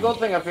 inside. hey, there's a gold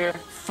thing up here.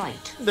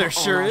 Fight There for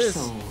sure all our is.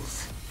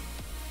 souls.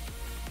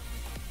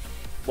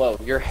 Whoa,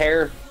 your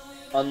hair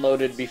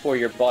unloaded before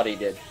your body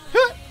did.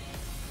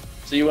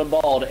 So you went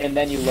bald and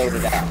then you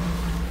loaded out.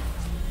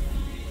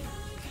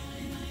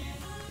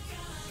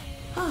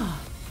 Ah,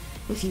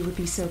 if you would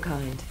be so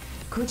kind,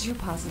 could you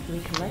possibly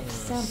collect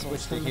samples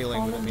Switch to from the healing,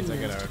 but that fallen means I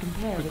leaders gotta to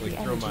compare with quickly the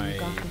throw energy my you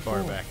got bar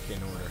before? back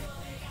in order.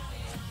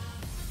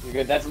 You're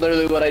good. That's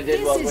literally what I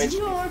did while This waiting is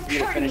your for you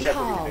to finish up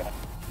what you're doing.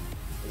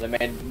 'Cause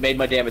I made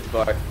my damage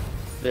bar.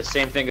 The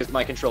same thing as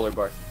my controller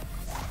bar.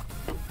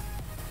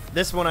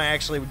 This one I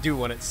actually do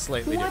want it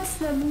slightly different. What's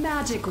the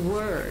magic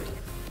word?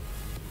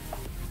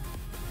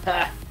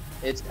 Ha!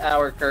 It's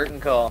our curtain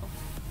call.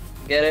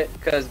 Get it?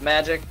 Cause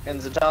magic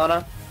and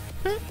Zatanna.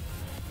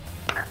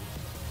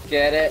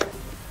 Get it?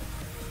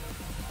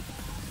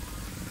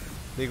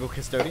 Legal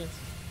custodians?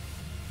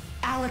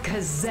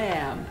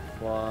 Alakazam!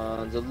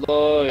 One's a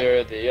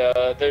lawyer, the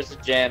other's a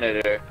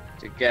janitor.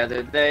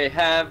 Together they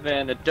have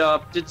an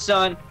adopted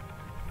son.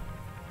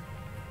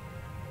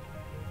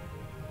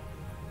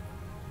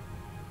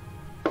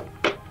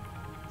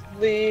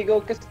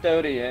 Legal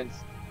custodians.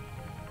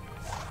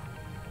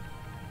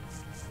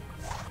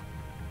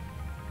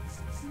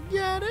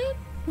 Get it?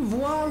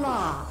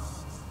 Voila!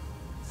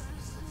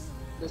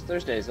 This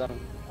Thursdays on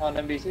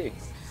NBC.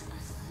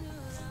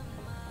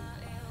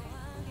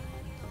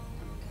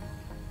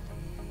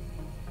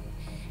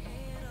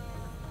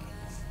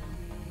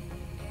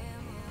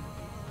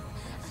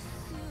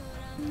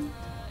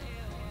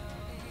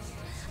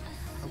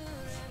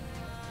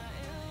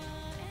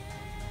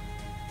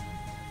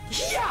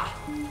 Yeah!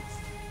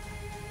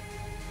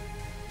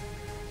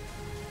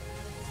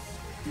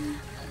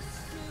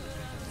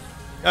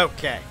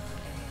 Okay.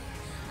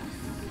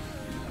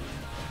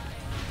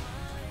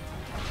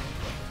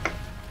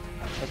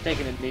 I was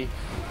taking a knee.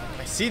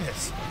 I see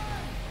this.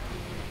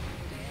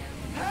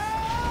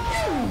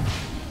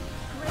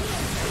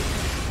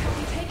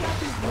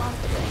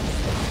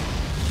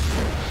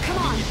 Come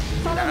on,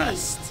 follow me!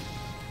 Dust.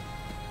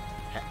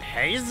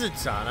 Hey,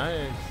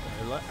 Zatanna.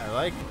 I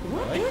like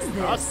What is the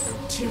this?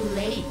 costume. Too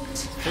late.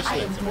 I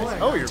Especially am it's born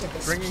amazing. Oh, you're onto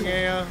this bringing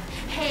plane. a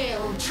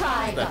Hail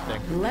Trigon. that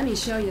thing. Let me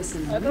show you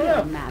some don't real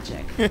know.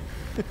 magic.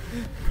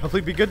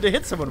 Probably be good to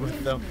hit someone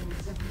with though.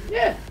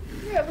 Yeah,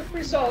 it looks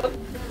pretty solid.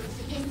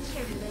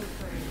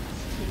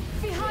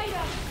 Behind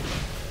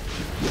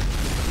us!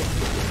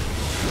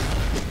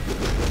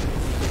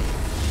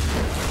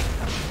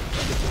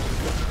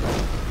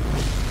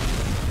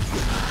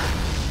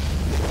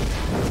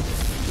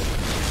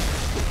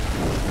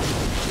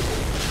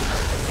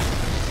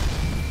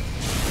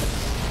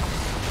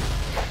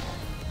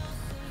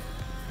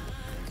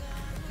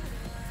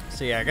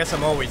 So yeah, I guess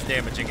I'm always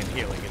damaging and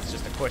healing. It's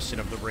just a question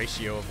of the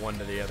ratio of one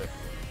to the other.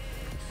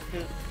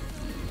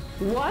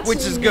 Watch Which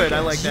me is good. make I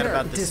a like that jerk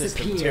about the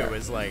system disappear. too.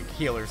 Is like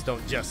healers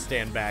don't just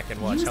stand back and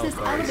watch Use health this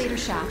bars. elevator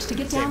shaft to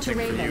get Same down to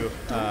thing for Raven. you.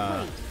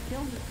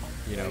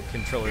 You know,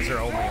 controllers are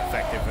only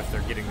effective if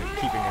they're keeping the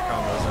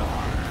combos up.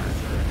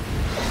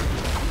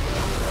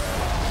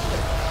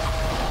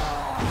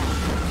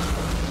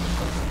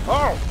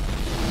 Oh!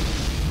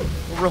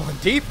 We're rolling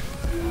deep.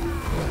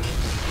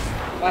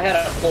 I had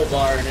a full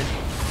bar and it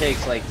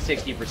takes like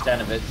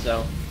 60% of it,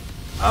 so.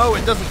 Oh,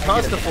 it doesn't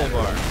cost a full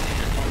bar.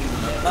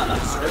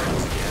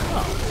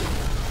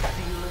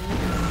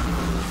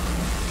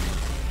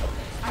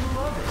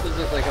 This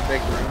is like a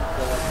big room.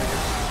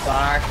 So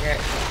like a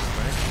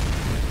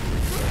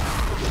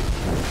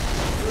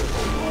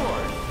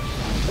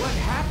What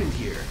happened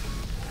here?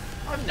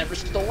 I've never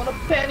stolen a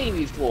penny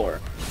before.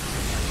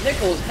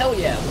 Nickels, hell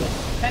yeah, but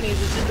pennies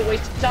is just a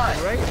waste of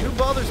time. Right? Who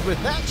bothers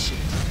with that shit?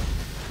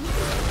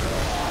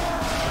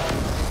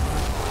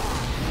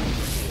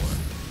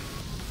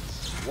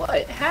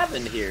 What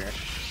happened here?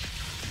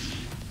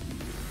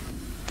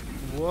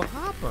 What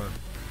happened?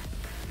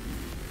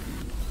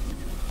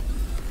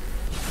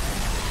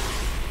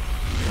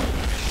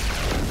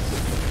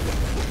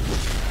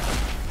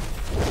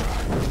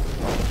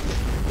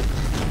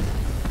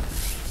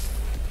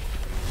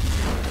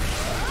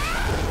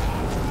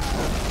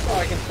 Oh,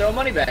 I can throw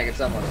money back at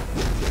someone.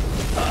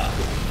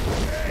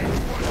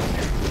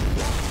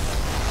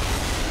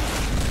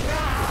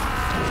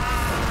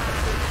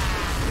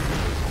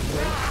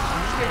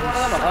 Give one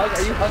of them a hug.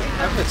 Are you hugging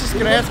them? I was just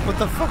gonna ask, what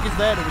the fuck is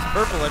that? It was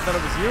purple. I thought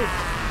it was you.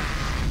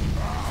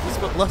 Is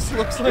this what lust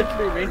looks like?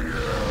 Could be me.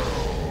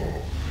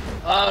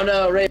 Oh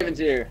no, Raven's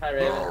here. Hi,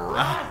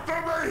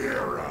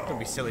 Raven. Don't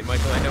be silly,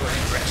 Michael. I know what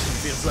aggression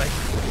feels like.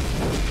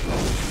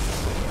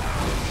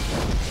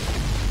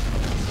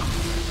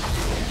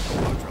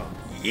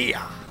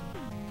 Yeah.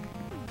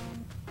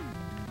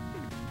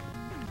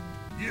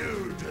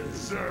 You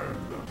deserve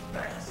the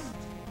best.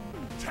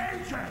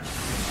 Take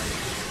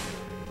it!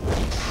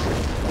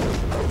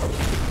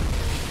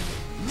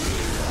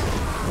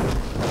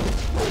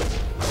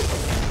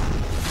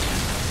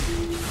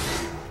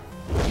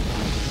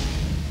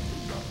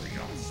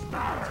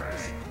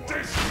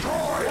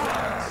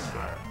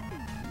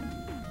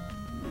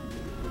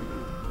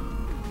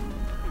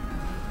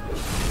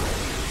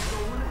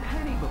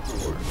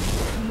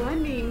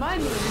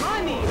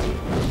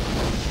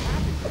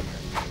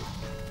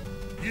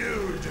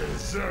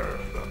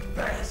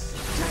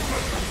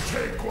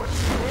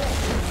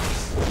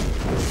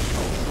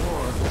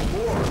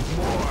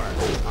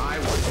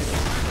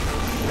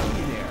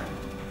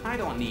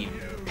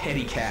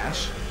 petty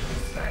cash.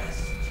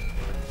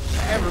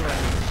 Everyone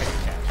needs petty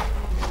cash.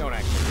 Don't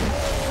actually.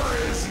 War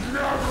is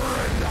never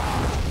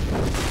enough.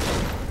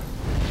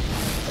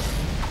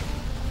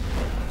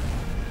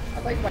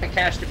 I'd like my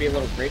cash to be a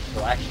little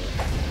grateful, actually.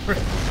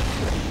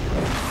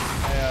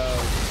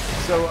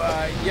 So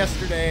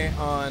yesterday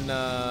on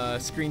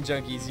Screen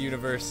Junkies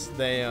Universe,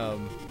 they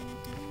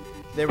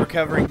were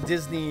covering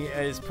Disney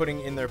is putting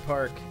in their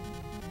park.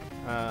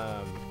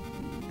 Oh,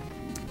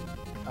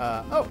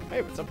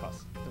 hey, what's up,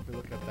 boss? Don't be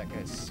looking up that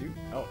guy's suit.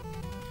 Oh.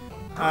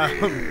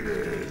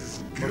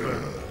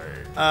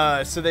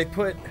 So they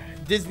put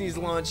Disney's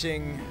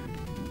launching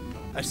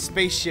a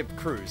spaceship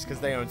cruise because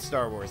they own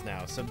Star Wars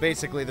now. So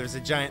basically, there's a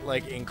giant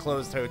like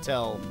enclosed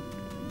hotel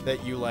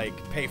that you like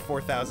pay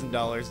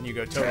 $4,000 and you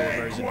go total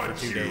immersion for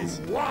 2 days.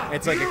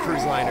 It's like a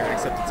cruise liner,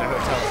 except it's a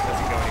hotel that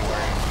doesn't go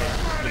anywhere.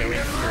 And, you know,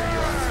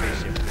 you're on a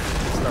spaceship.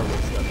 Star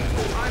Wars stuff.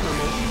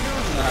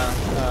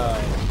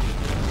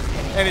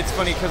 And it's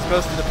funny because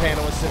most of the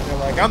panelists sitting there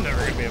like, I'm never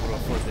gonna be able to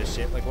afford this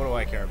shit. Like, what do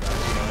I care about?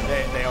 You know,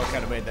 and they all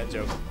kind of made that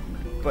joke.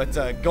 But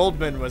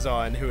Goldman was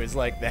on, who is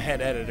like the head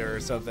editor or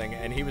something,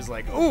 and he was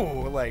like,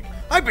 ooh, like,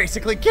 I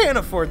basically can't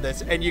afford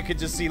this. And you could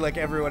just see like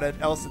everyone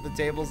else at the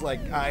tables, like,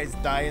 eyes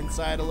die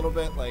inside a little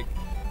bit, like,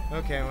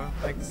 okay, well,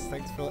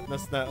 thanks for letting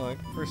us know, like,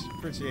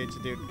 appreciate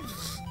you, dude.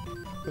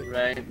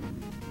 Right.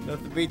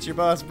 Nothing beats your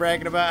boss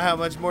bragging about how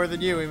much more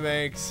than you he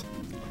makes.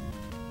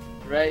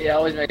 Right, yeah,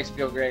 always makes me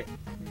feel great.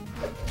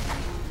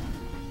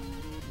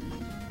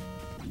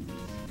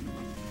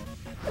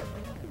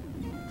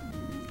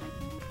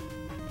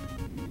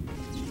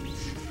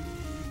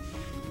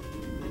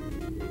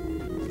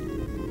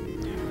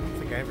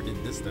 I ever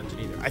did this dungeon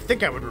either. I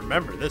think I would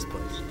remember this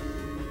place.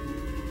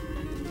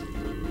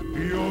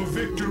 Your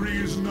victory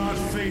is not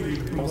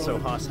fading. Also,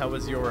 Haas, how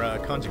was your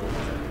conjugal?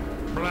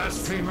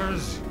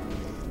 Blasphemers!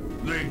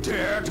 They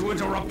dare to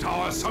interrupt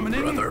our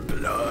summoning? Brother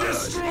Blood.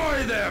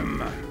 Destroy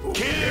them!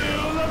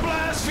 Kill the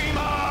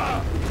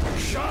blasphemer!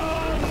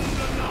 Shun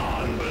the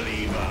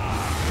non-believer!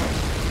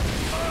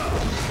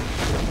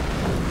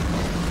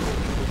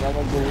 I'm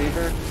a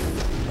believer.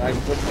 I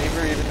would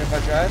believer even if I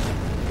tried.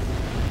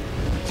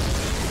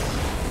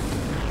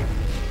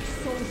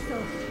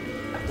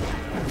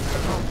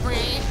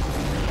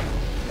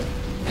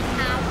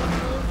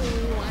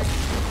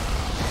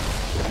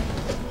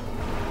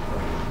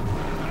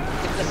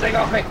 Get this thing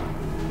off me!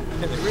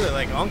 They really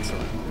like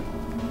Onksor.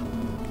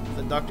 Is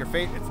it Dr.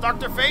 Fate? It's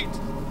Dr. Fate!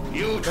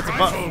 You That's a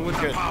trifle buff. with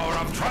Good. the power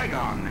of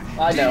Trigon.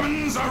 I know.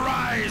 Demons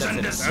arise That's and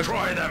it.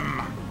 destroy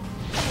them.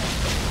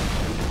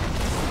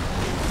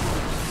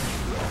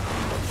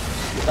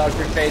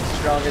 Dr. Fate's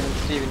stronger than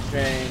Stephen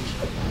Strange.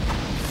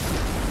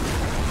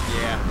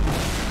 Yeah.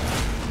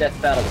 Death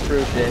Battle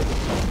proved it.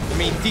 I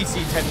mean,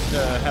 DC tends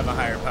to have a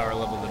higher power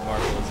level than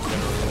Marvel as a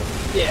general rule.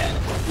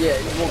 Yeah,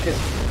 well, because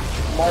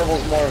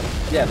Marvel's more,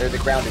 yeah, they're the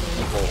grounded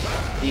people.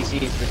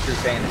 DC's the true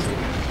fantasy.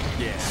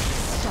 Yeah.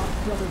 Stop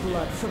Brother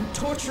Blood from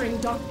torturing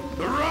Dr.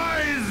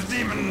 Rise,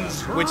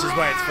 demons! Which is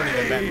why it's funny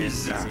that Batman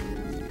is Rise!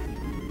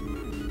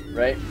 DC.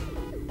 Right?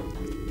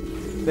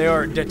 They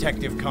are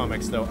detective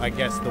comics, though. I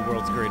guess the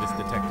world's greatest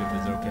detective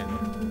is okay,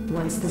 though.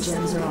 Once the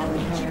gems are all in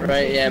hand,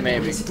 Right, yeah,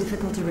 maybe. it's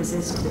difficult to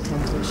resist the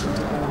temptation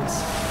to lose.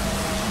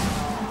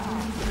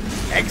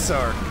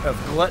 Exarch of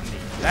Gluttony.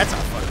 That's a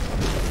fun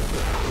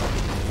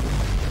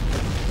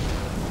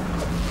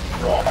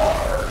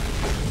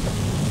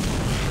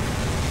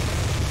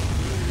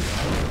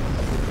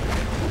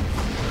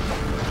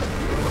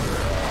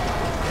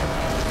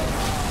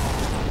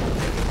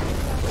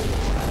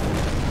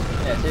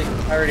Yeah, see,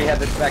 I already had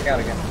this back out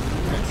again.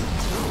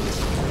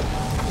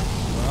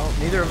 Well,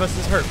 neither of us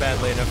is hurt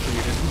badly enough for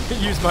you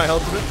to use my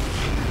ultimate.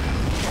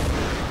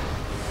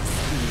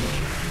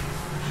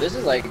 This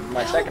is like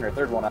my second or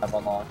third one I've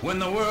unlocked. When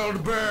the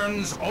world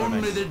burns,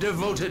 only the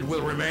devoted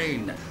will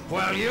remain,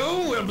 while you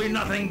will be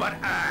nothing but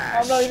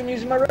ash. I'm not even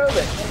using my robot.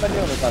 What am I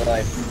doing with my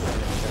life?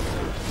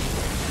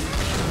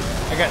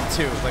 I got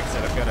two. Like I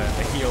said, I've got a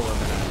heal and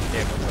then a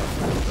damage buff.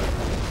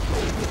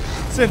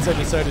 Since I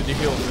decided to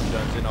heal from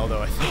dungeon,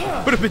 although I think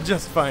it would have been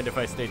just fine if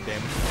I stayed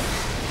damaged.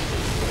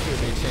 Give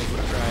me a chance to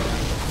try it.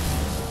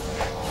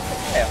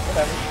 Yeah,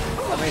 whatever.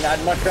 I mean,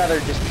 I'd much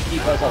rather just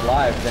keep us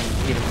alive than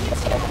even be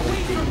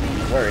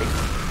worried.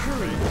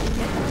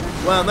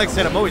 Well, like I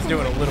said, I'm always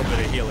doing a little bit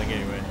of healing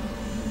anyway.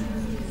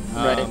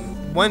 Right.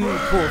 One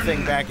cool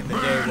thing back in the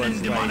day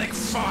was Demonic like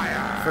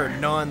fire. for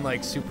non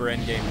super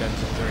endgame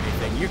dungeons or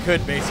anything, you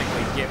could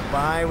basically get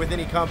by with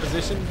any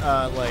composition.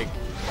 Like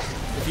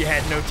if you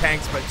had no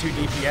tanks but 2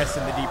 DPS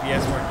and the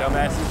DPS weren't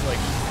dumbasses, like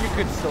you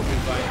could still do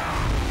fine.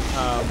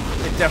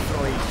 It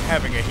definitely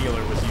having a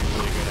healer was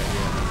usually a good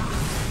idea,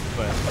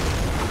 but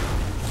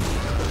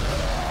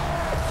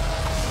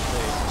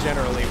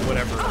generally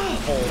whatever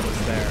hole was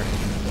there.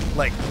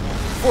 Like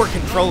 4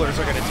 controllers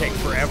are gonna take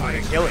forever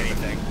to kill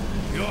anything.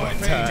 But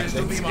it's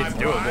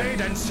doable.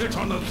 And sit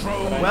on the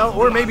throne. Well,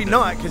 or maybe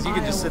not, because you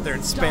can just sit there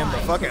and spam the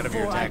fuck out of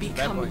your Before I attacks at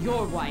that become point.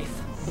 your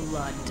wife,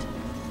 Blood.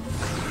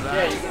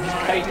 Yeah, you can just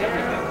kite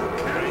everything.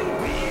 Can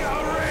be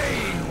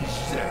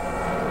arranged.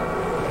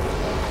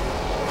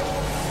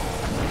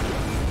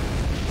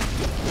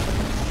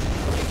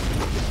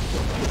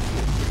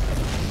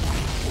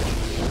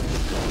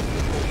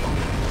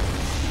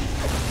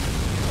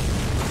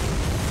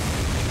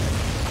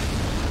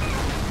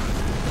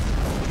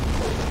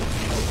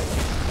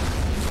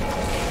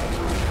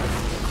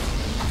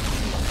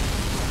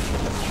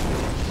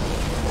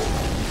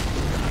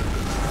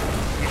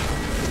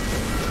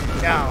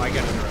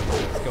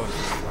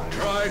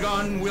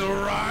 sun will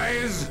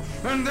rise,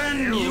 and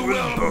then you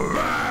will burn!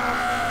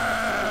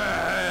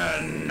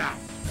 I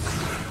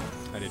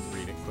didn't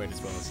read it quite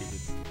as well as he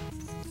did.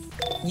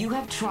 You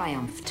have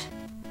triumphed.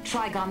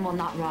 Trigon will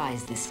not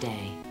rise this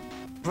day.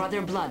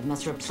 Brother Blood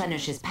must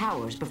replenish his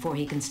powers before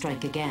he can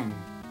strike again.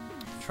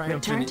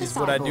 Return to is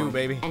what I do, Cyborg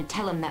baby. and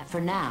tell him that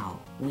for now,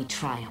 we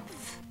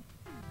triumph.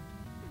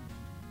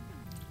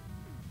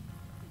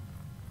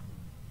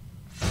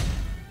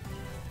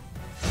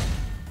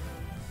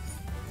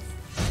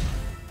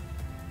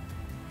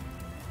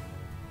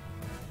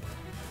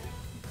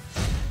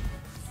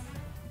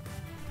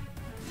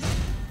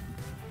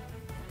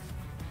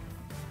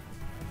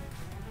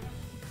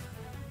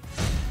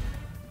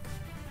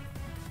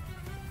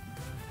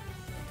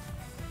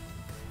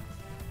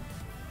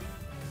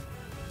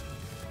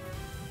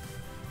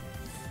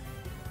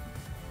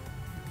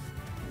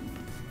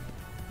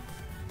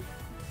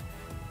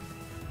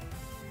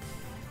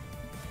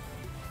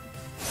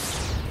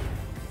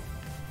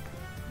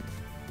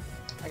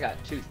 I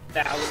got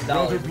 $2,000.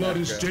 Brother Blood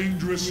is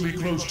dangerously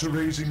close to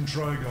raising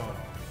Trigon.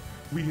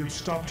 We have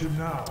stopped him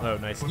now. Oh,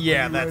 nice. but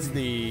Yeah, be that's ready.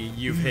 the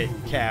you've hit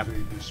cap.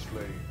 This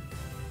flame.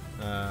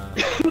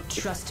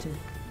 Trust me.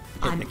 Hit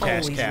I'm the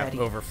cash always cap ready.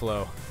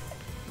 overflow.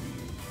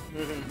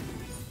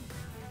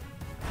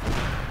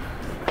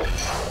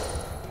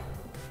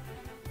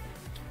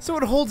 So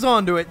it holds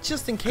on to it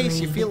just in case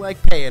you feel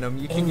like paying them.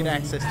 You can get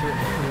access to it.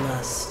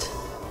 Lust.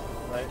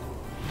 Right.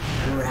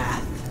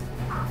 Wrath.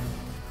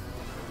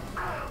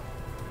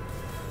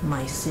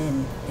 My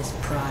sin is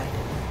pride.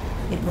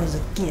 It was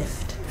a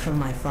gift from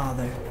my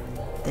father,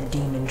 the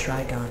demon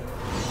Trigon.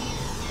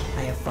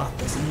 I have fought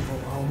this evil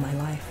all my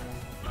life.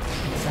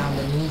 And found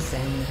a new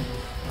family,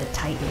 the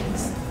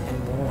Titans,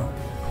 and more.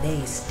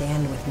 They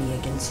stand with me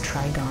against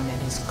Trigon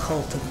and his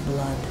cult of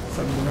blood,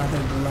 for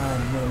Brother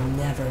Blood will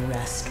never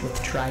rest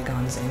with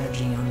Trigon's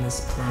energy on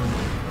this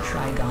planet.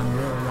 Trigon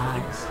will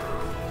rise.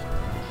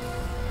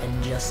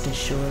 And just as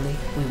surely,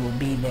 we will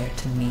be there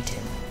to meet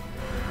him.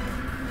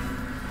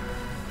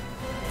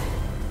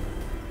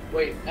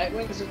 Wait,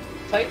 Nightwing's a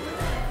Titan?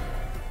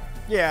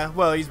 Yeah,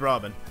 well, he's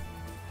Robin.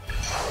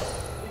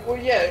 Well,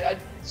 yeah,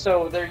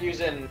 so they're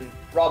using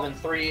Robin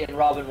 3 and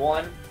Robin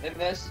 1 in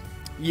this?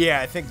 Yeah,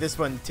 I think this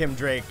one, Tim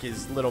Drake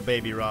is little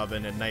baby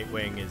Robin, and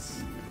Nightwing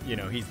is, you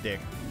know, he's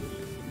Dick.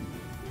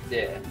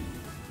 Yeah.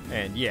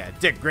 And yeah,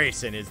 Dick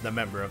Grayson is the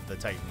member of the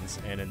Titans,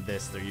 and in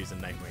this they're using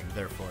Nightwing,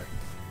 therefore.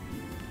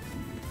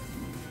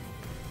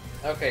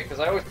 Okay,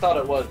 because I always thought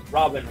it was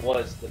Robin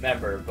was the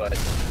member, but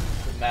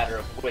it's a matter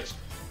of which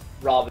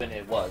Robin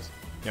it was.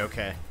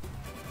 Okay.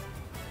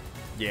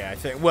 Yeah, I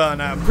think, well,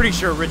 and I'm pretty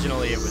sure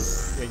originally it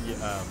was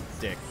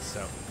Dick,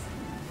 so.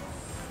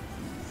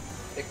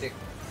 Dick.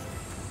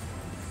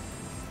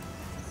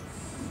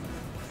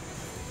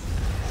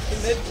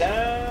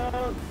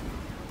 Midtown!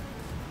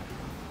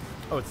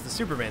 Oh, it's the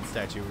Superman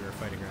statue we were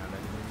fighting around. I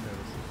didn't even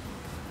notice.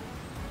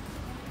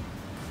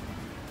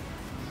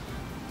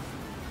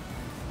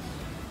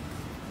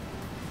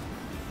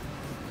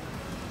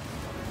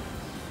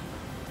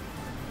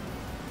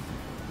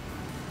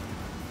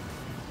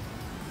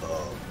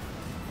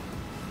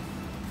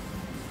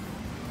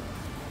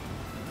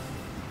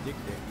 Dick.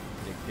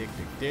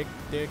 Dick. Dick.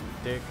 Dick.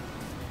 Dick.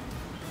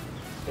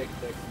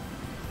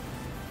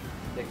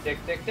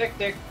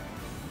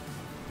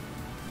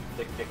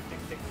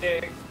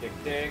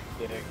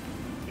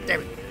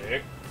 Damn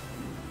it.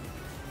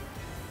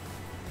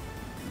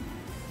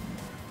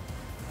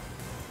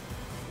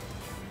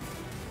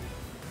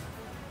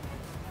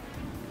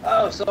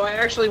 Oh, so I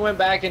actually went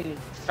back and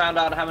found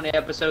out how many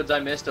episodes I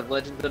missed of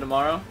Legends of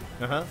Tomorrow.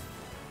 Uh-huh.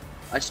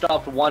 I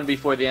stopped one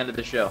before the end of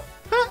the show.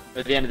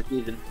 Or the end of the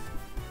season.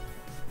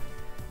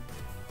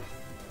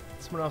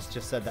 Someone else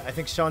just said that. I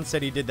think Sean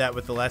said he did that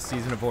with the last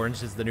season of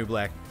Orange is the New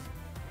Black.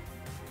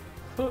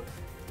 Because,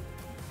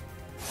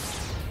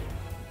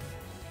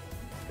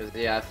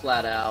 yeah, I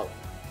flat out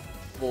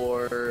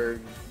for...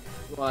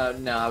 Well,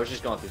 no, I was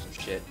just going through some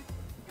shit.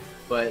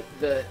 But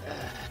the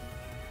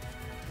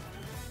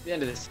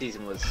end of the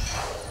season was...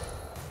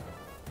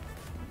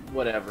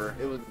 whatever.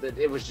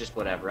 It was just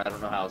whatever. I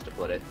don't know how else to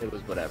put it. It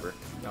was whatever.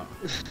 Oh,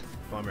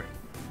 bummer.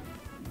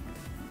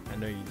 I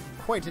know you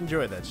quite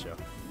enjoy that show.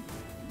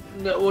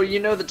 No, well, you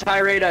know the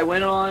tirade I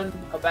went on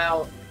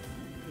about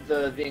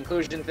the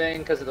inclusion thing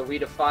because of the We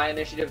Defy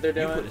initiative they're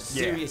doing? You put a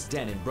serious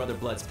dent in Brother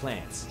Blood's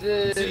plans.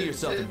 The Consider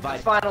yourself invited.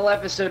 The final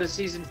episode of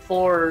season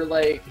 4,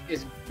 like,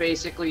 is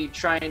basically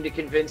trying to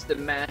convince the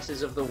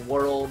masses of the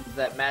world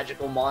that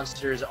magical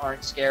monsters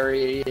aren't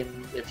scary,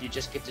 and if you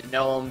just get to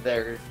know them,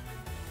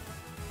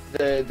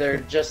 they're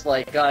just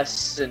like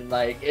us, and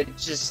like it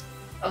just.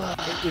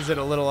 Is it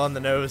a little on the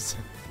nose?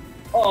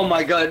 Oh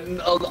my god,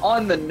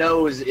 on the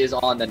nose is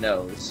on the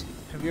nose.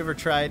 Have you ever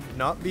tried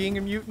not being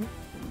a mutant?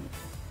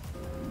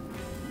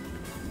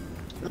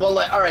 Well,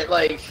 like, alright,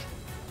 like...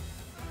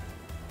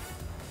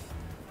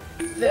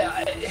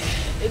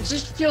 It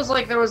just feels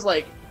like there was,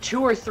 like,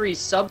 2 or 3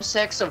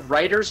 subsects of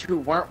writers who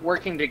weren't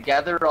working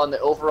together on the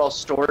overall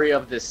story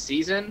of this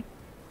season.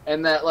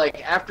 And that,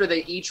 like, after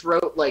they each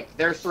wrote, like,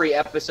 their 3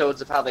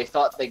 episodes of how they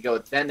thought they'd go,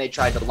 then they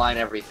tried to line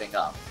everything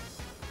up.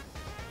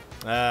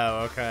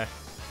 Oh, okay.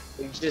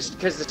 Just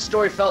because the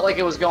story felt like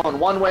it was going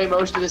one way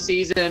most of the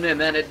season, and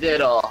then it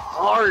did a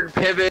hard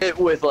pivot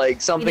with,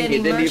 like, something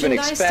you didn't even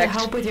expect. To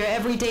help with your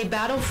everyday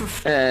battle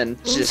for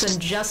and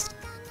just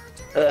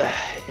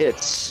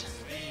it's...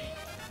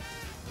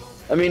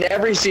 I mean,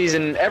 every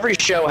season, every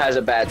show has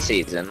a bad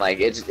season. Like,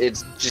 it's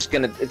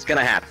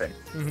gonna happen.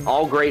 Mhm.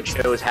 All great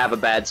shows have a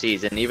bad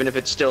season, even if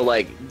it's still,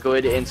 like,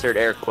 good, insert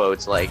air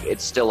quotes, like,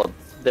 it's still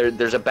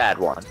there's a bad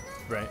one.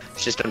 Right.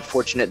 It's just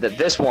unfortunate that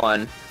this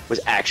one was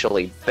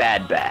actually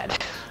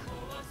bad.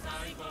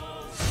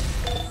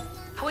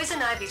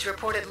 Poison Ivy's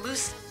reported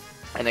loose.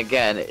 And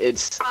again,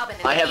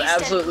 I have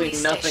absolutely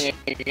nothing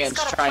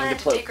against trying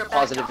to put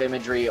positive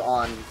imagery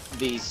on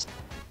these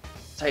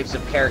types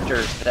of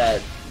characters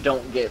that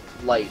don't get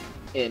light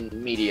in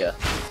media.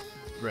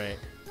 Right.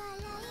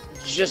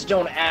 Just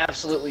don't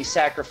absolutely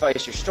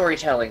sacrifice your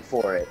storytelling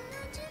for it.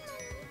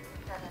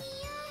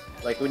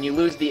 Like, when you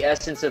lose the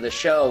essence of the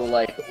show,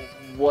 like,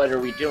 what are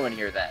we doing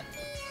here then?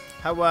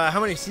 How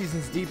many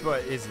seasons deep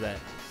is that?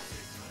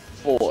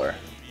 4.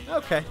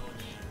 Okay.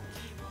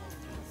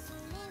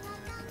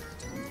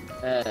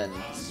 And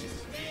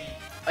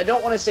I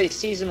don't want to say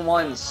season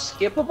 1's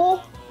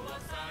skippable,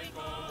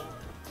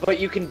 but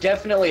you can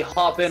definitely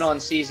hop in on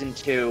season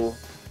 2,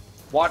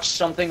 watch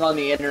something on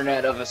the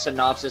internet of a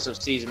synopsis of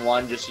season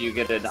 1 just so you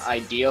get an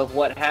idea of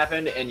what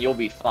happened, and you'll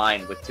be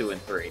fine with 2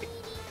 and 3.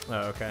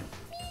 Oh, okay.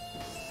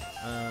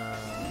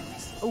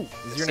 Oh,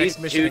 is your next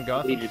mission in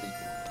Gotham?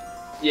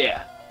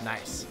 Yeah.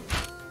 Nice.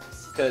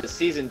 Because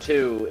season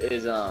 2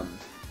 is the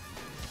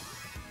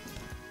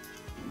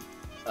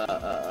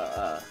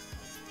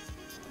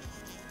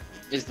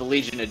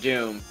Legion of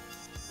Doom,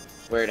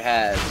 where it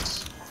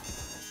has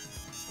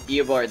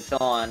Eobard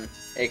Thawne,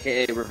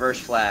 aka Reverse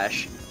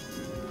Flash,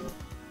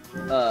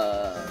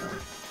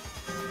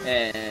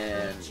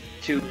 and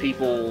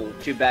 2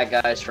 bad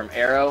guys from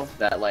Arrow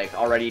that, like,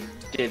 already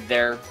did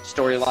their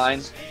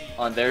storylines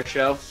on their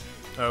show.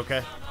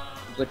 Okay.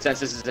 But since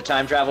this is a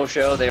time travel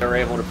show, they were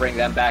able to bring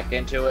them back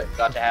into it.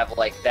 Got to have,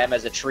 like, them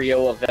as a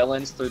trio of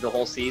villains through the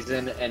whole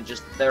season, and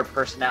just their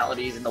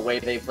personalities and the way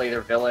they play their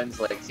villains.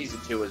 Like,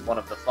 season 2 is one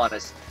of the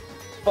funnest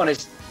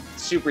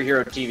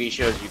superhero TV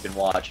shows you can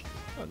watch.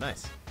 Oh,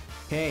 nice.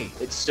 Hey,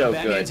 it's so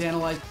good.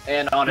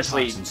 And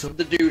honestly,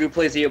 the dude who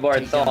plays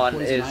Eobard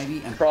Thawne is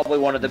probably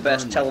one of the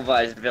best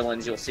televised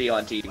villains you'll see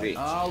on TV.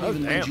 I'll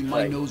even lend you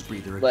my nose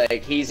breather.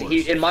 Like,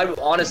 he in my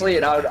honestly,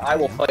 and I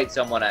will fight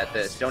someone at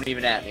this. Don't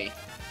even at me.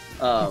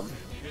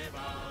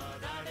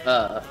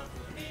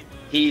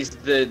 He's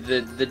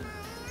the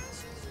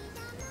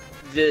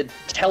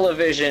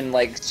television,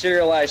 like,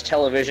 serialized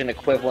television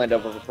equivalent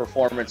of a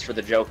performance for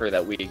the Joker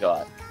that we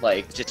got.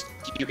 Like, just,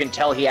 you can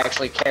tell he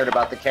actually cared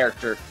about the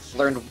character,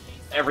 learned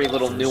every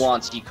little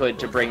nuance he could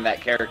to bring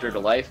that character to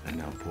life. And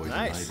now Poison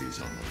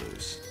Ivy's on the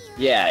loose.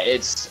 Yeah,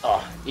 it's,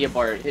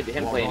 Eobard,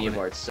 him playing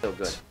Eobard is so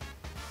good.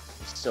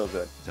 It's so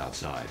good. It's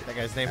outside. That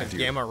guy's name is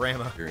Gamma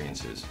Rama.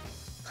 Experiences.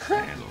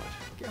 Handle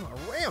it. Gamma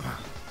Rama.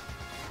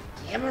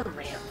 Gamma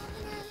Rama.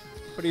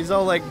 But he's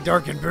all, like,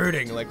 dark and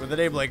brooding. Like, with a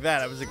name like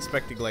that, I was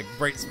expecting, like,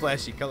 bright,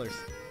 splashy colors.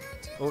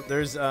 Oh,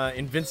 there's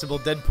Invincible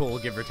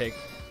Deadpool, give or take.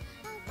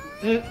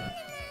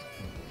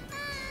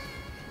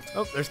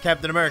 Oh, there's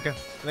Captain America.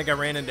 I think I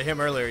ran into him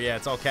earlier. Yeah,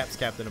 it's all caps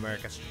Captain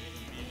America.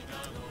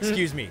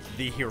 Excuse me,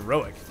 the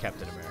heroic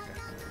Captain America.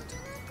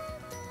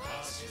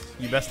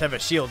 You best have a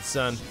shield,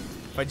 son.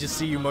 If I just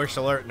see you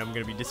martial art, and I'm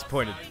gonna be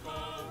disappointed.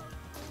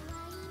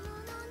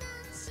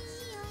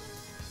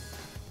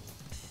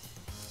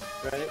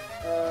 Right.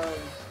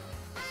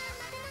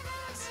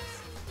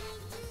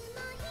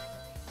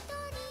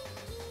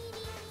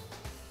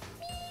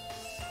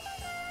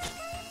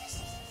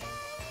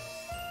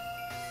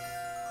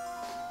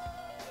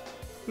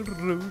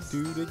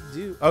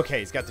 Okay,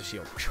 he's got the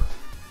shield.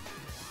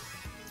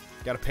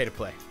 Gotta pay to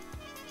play.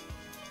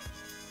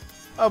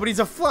 Oh, but he's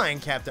a flying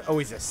captain. Oh,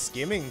 he's a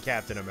skimming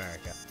Captain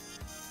America.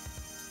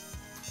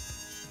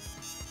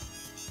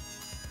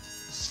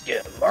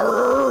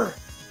 Skimmer!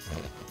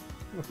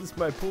 What's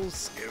my pool?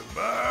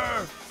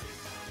 Skimmer!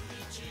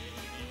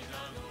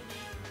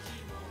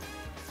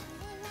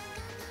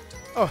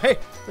 Oh, hey,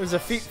 there's a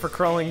feat for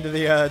crawling to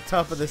the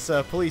top of this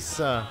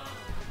police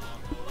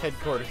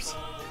headquarters.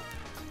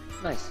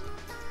 Nice.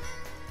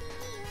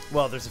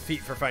 Well, there's a feat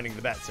for finding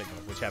the bat signal,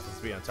 which happens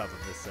to be on top of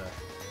this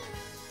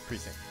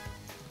precinct.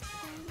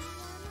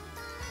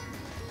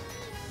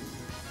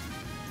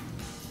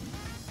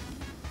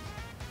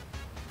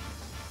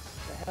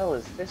 What the hell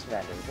is this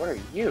vendor? What are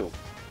you?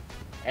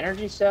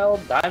 Energy cell?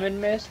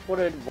 Diamond mist? What?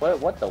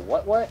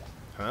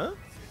 Huh?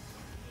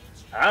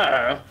 I don't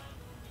know.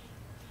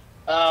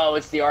 Oh,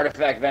 it's the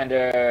artifact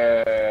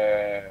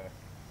vendor.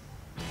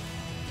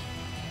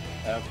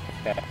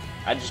 Okay.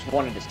 I just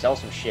wanted to sell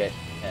some shit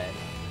and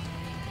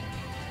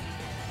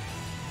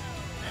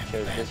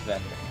chose this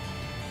vendor.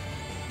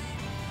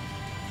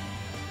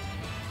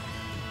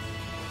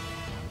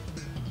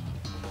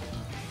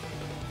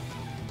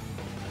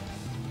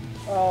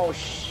 Oh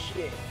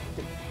shit!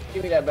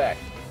 Give me that back.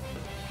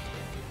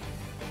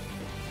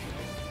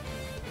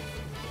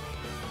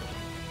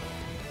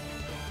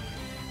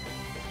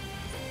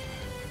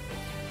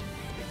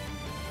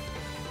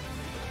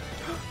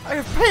 I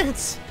have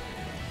pants!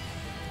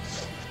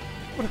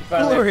 What a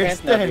Finally have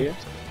glorious pants now, do day! you?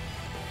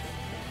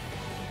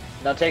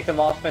 Now take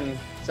them off in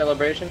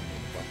celebration.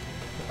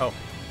 Oh,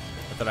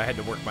 I thought I had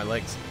to work my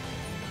legs.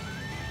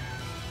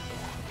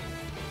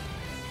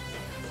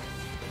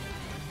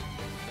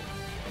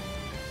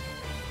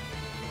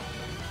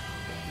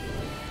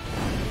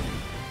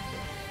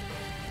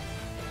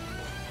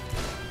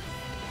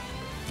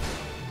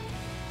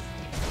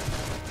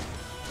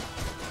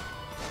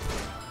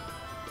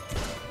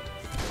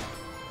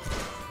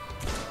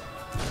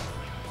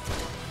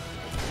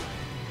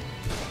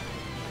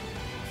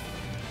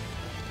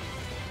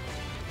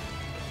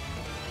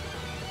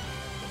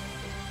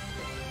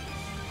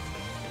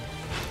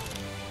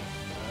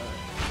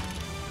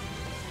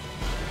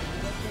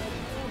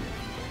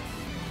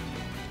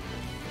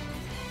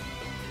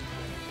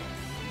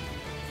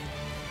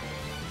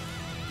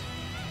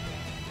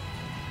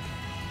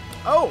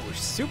 Oh,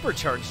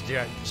 supercharged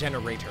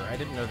generator. I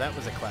didn't know that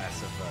was a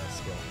class of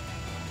skill.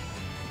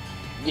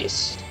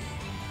 Yes.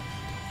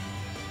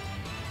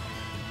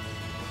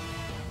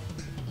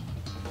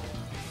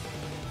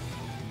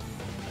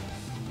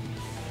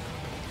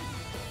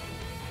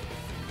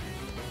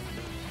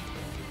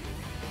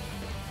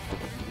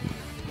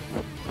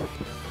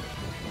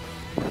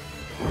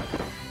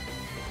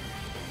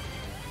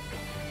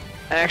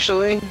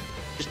 Actually,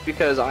 just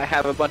because I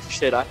have a bunch of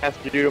shit I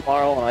have to do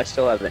tomorrow and I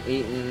still haven't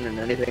eaten and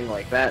anything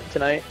like that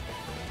tonight,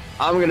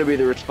 I'm gonna be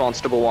the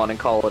responsible one and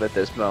call it at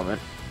this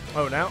moment.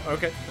 Oh, now?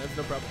 Okay, that's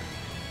no problem.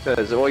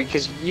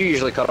 Because you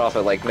usually cut off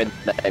at like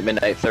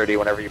midnight 30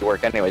 whenever you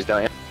work anyways,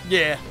 don't you?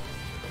 Yeah.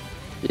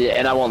 Yeah,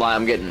 and I won't lie,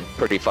 I'm getting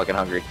pretty fucking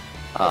hungry.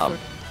 So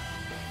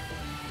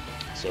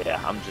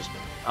yeah, I'm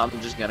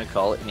just gonna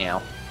call it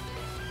now.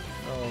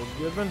 Oh,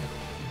 Goodman.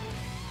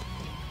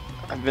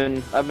 I've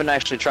been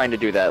actually trying to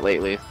do that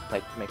lately,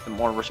 like make the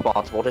more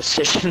responsible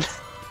decision.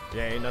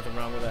 Yeah, ain't nothing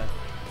wrong with that.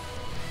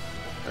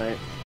 Right.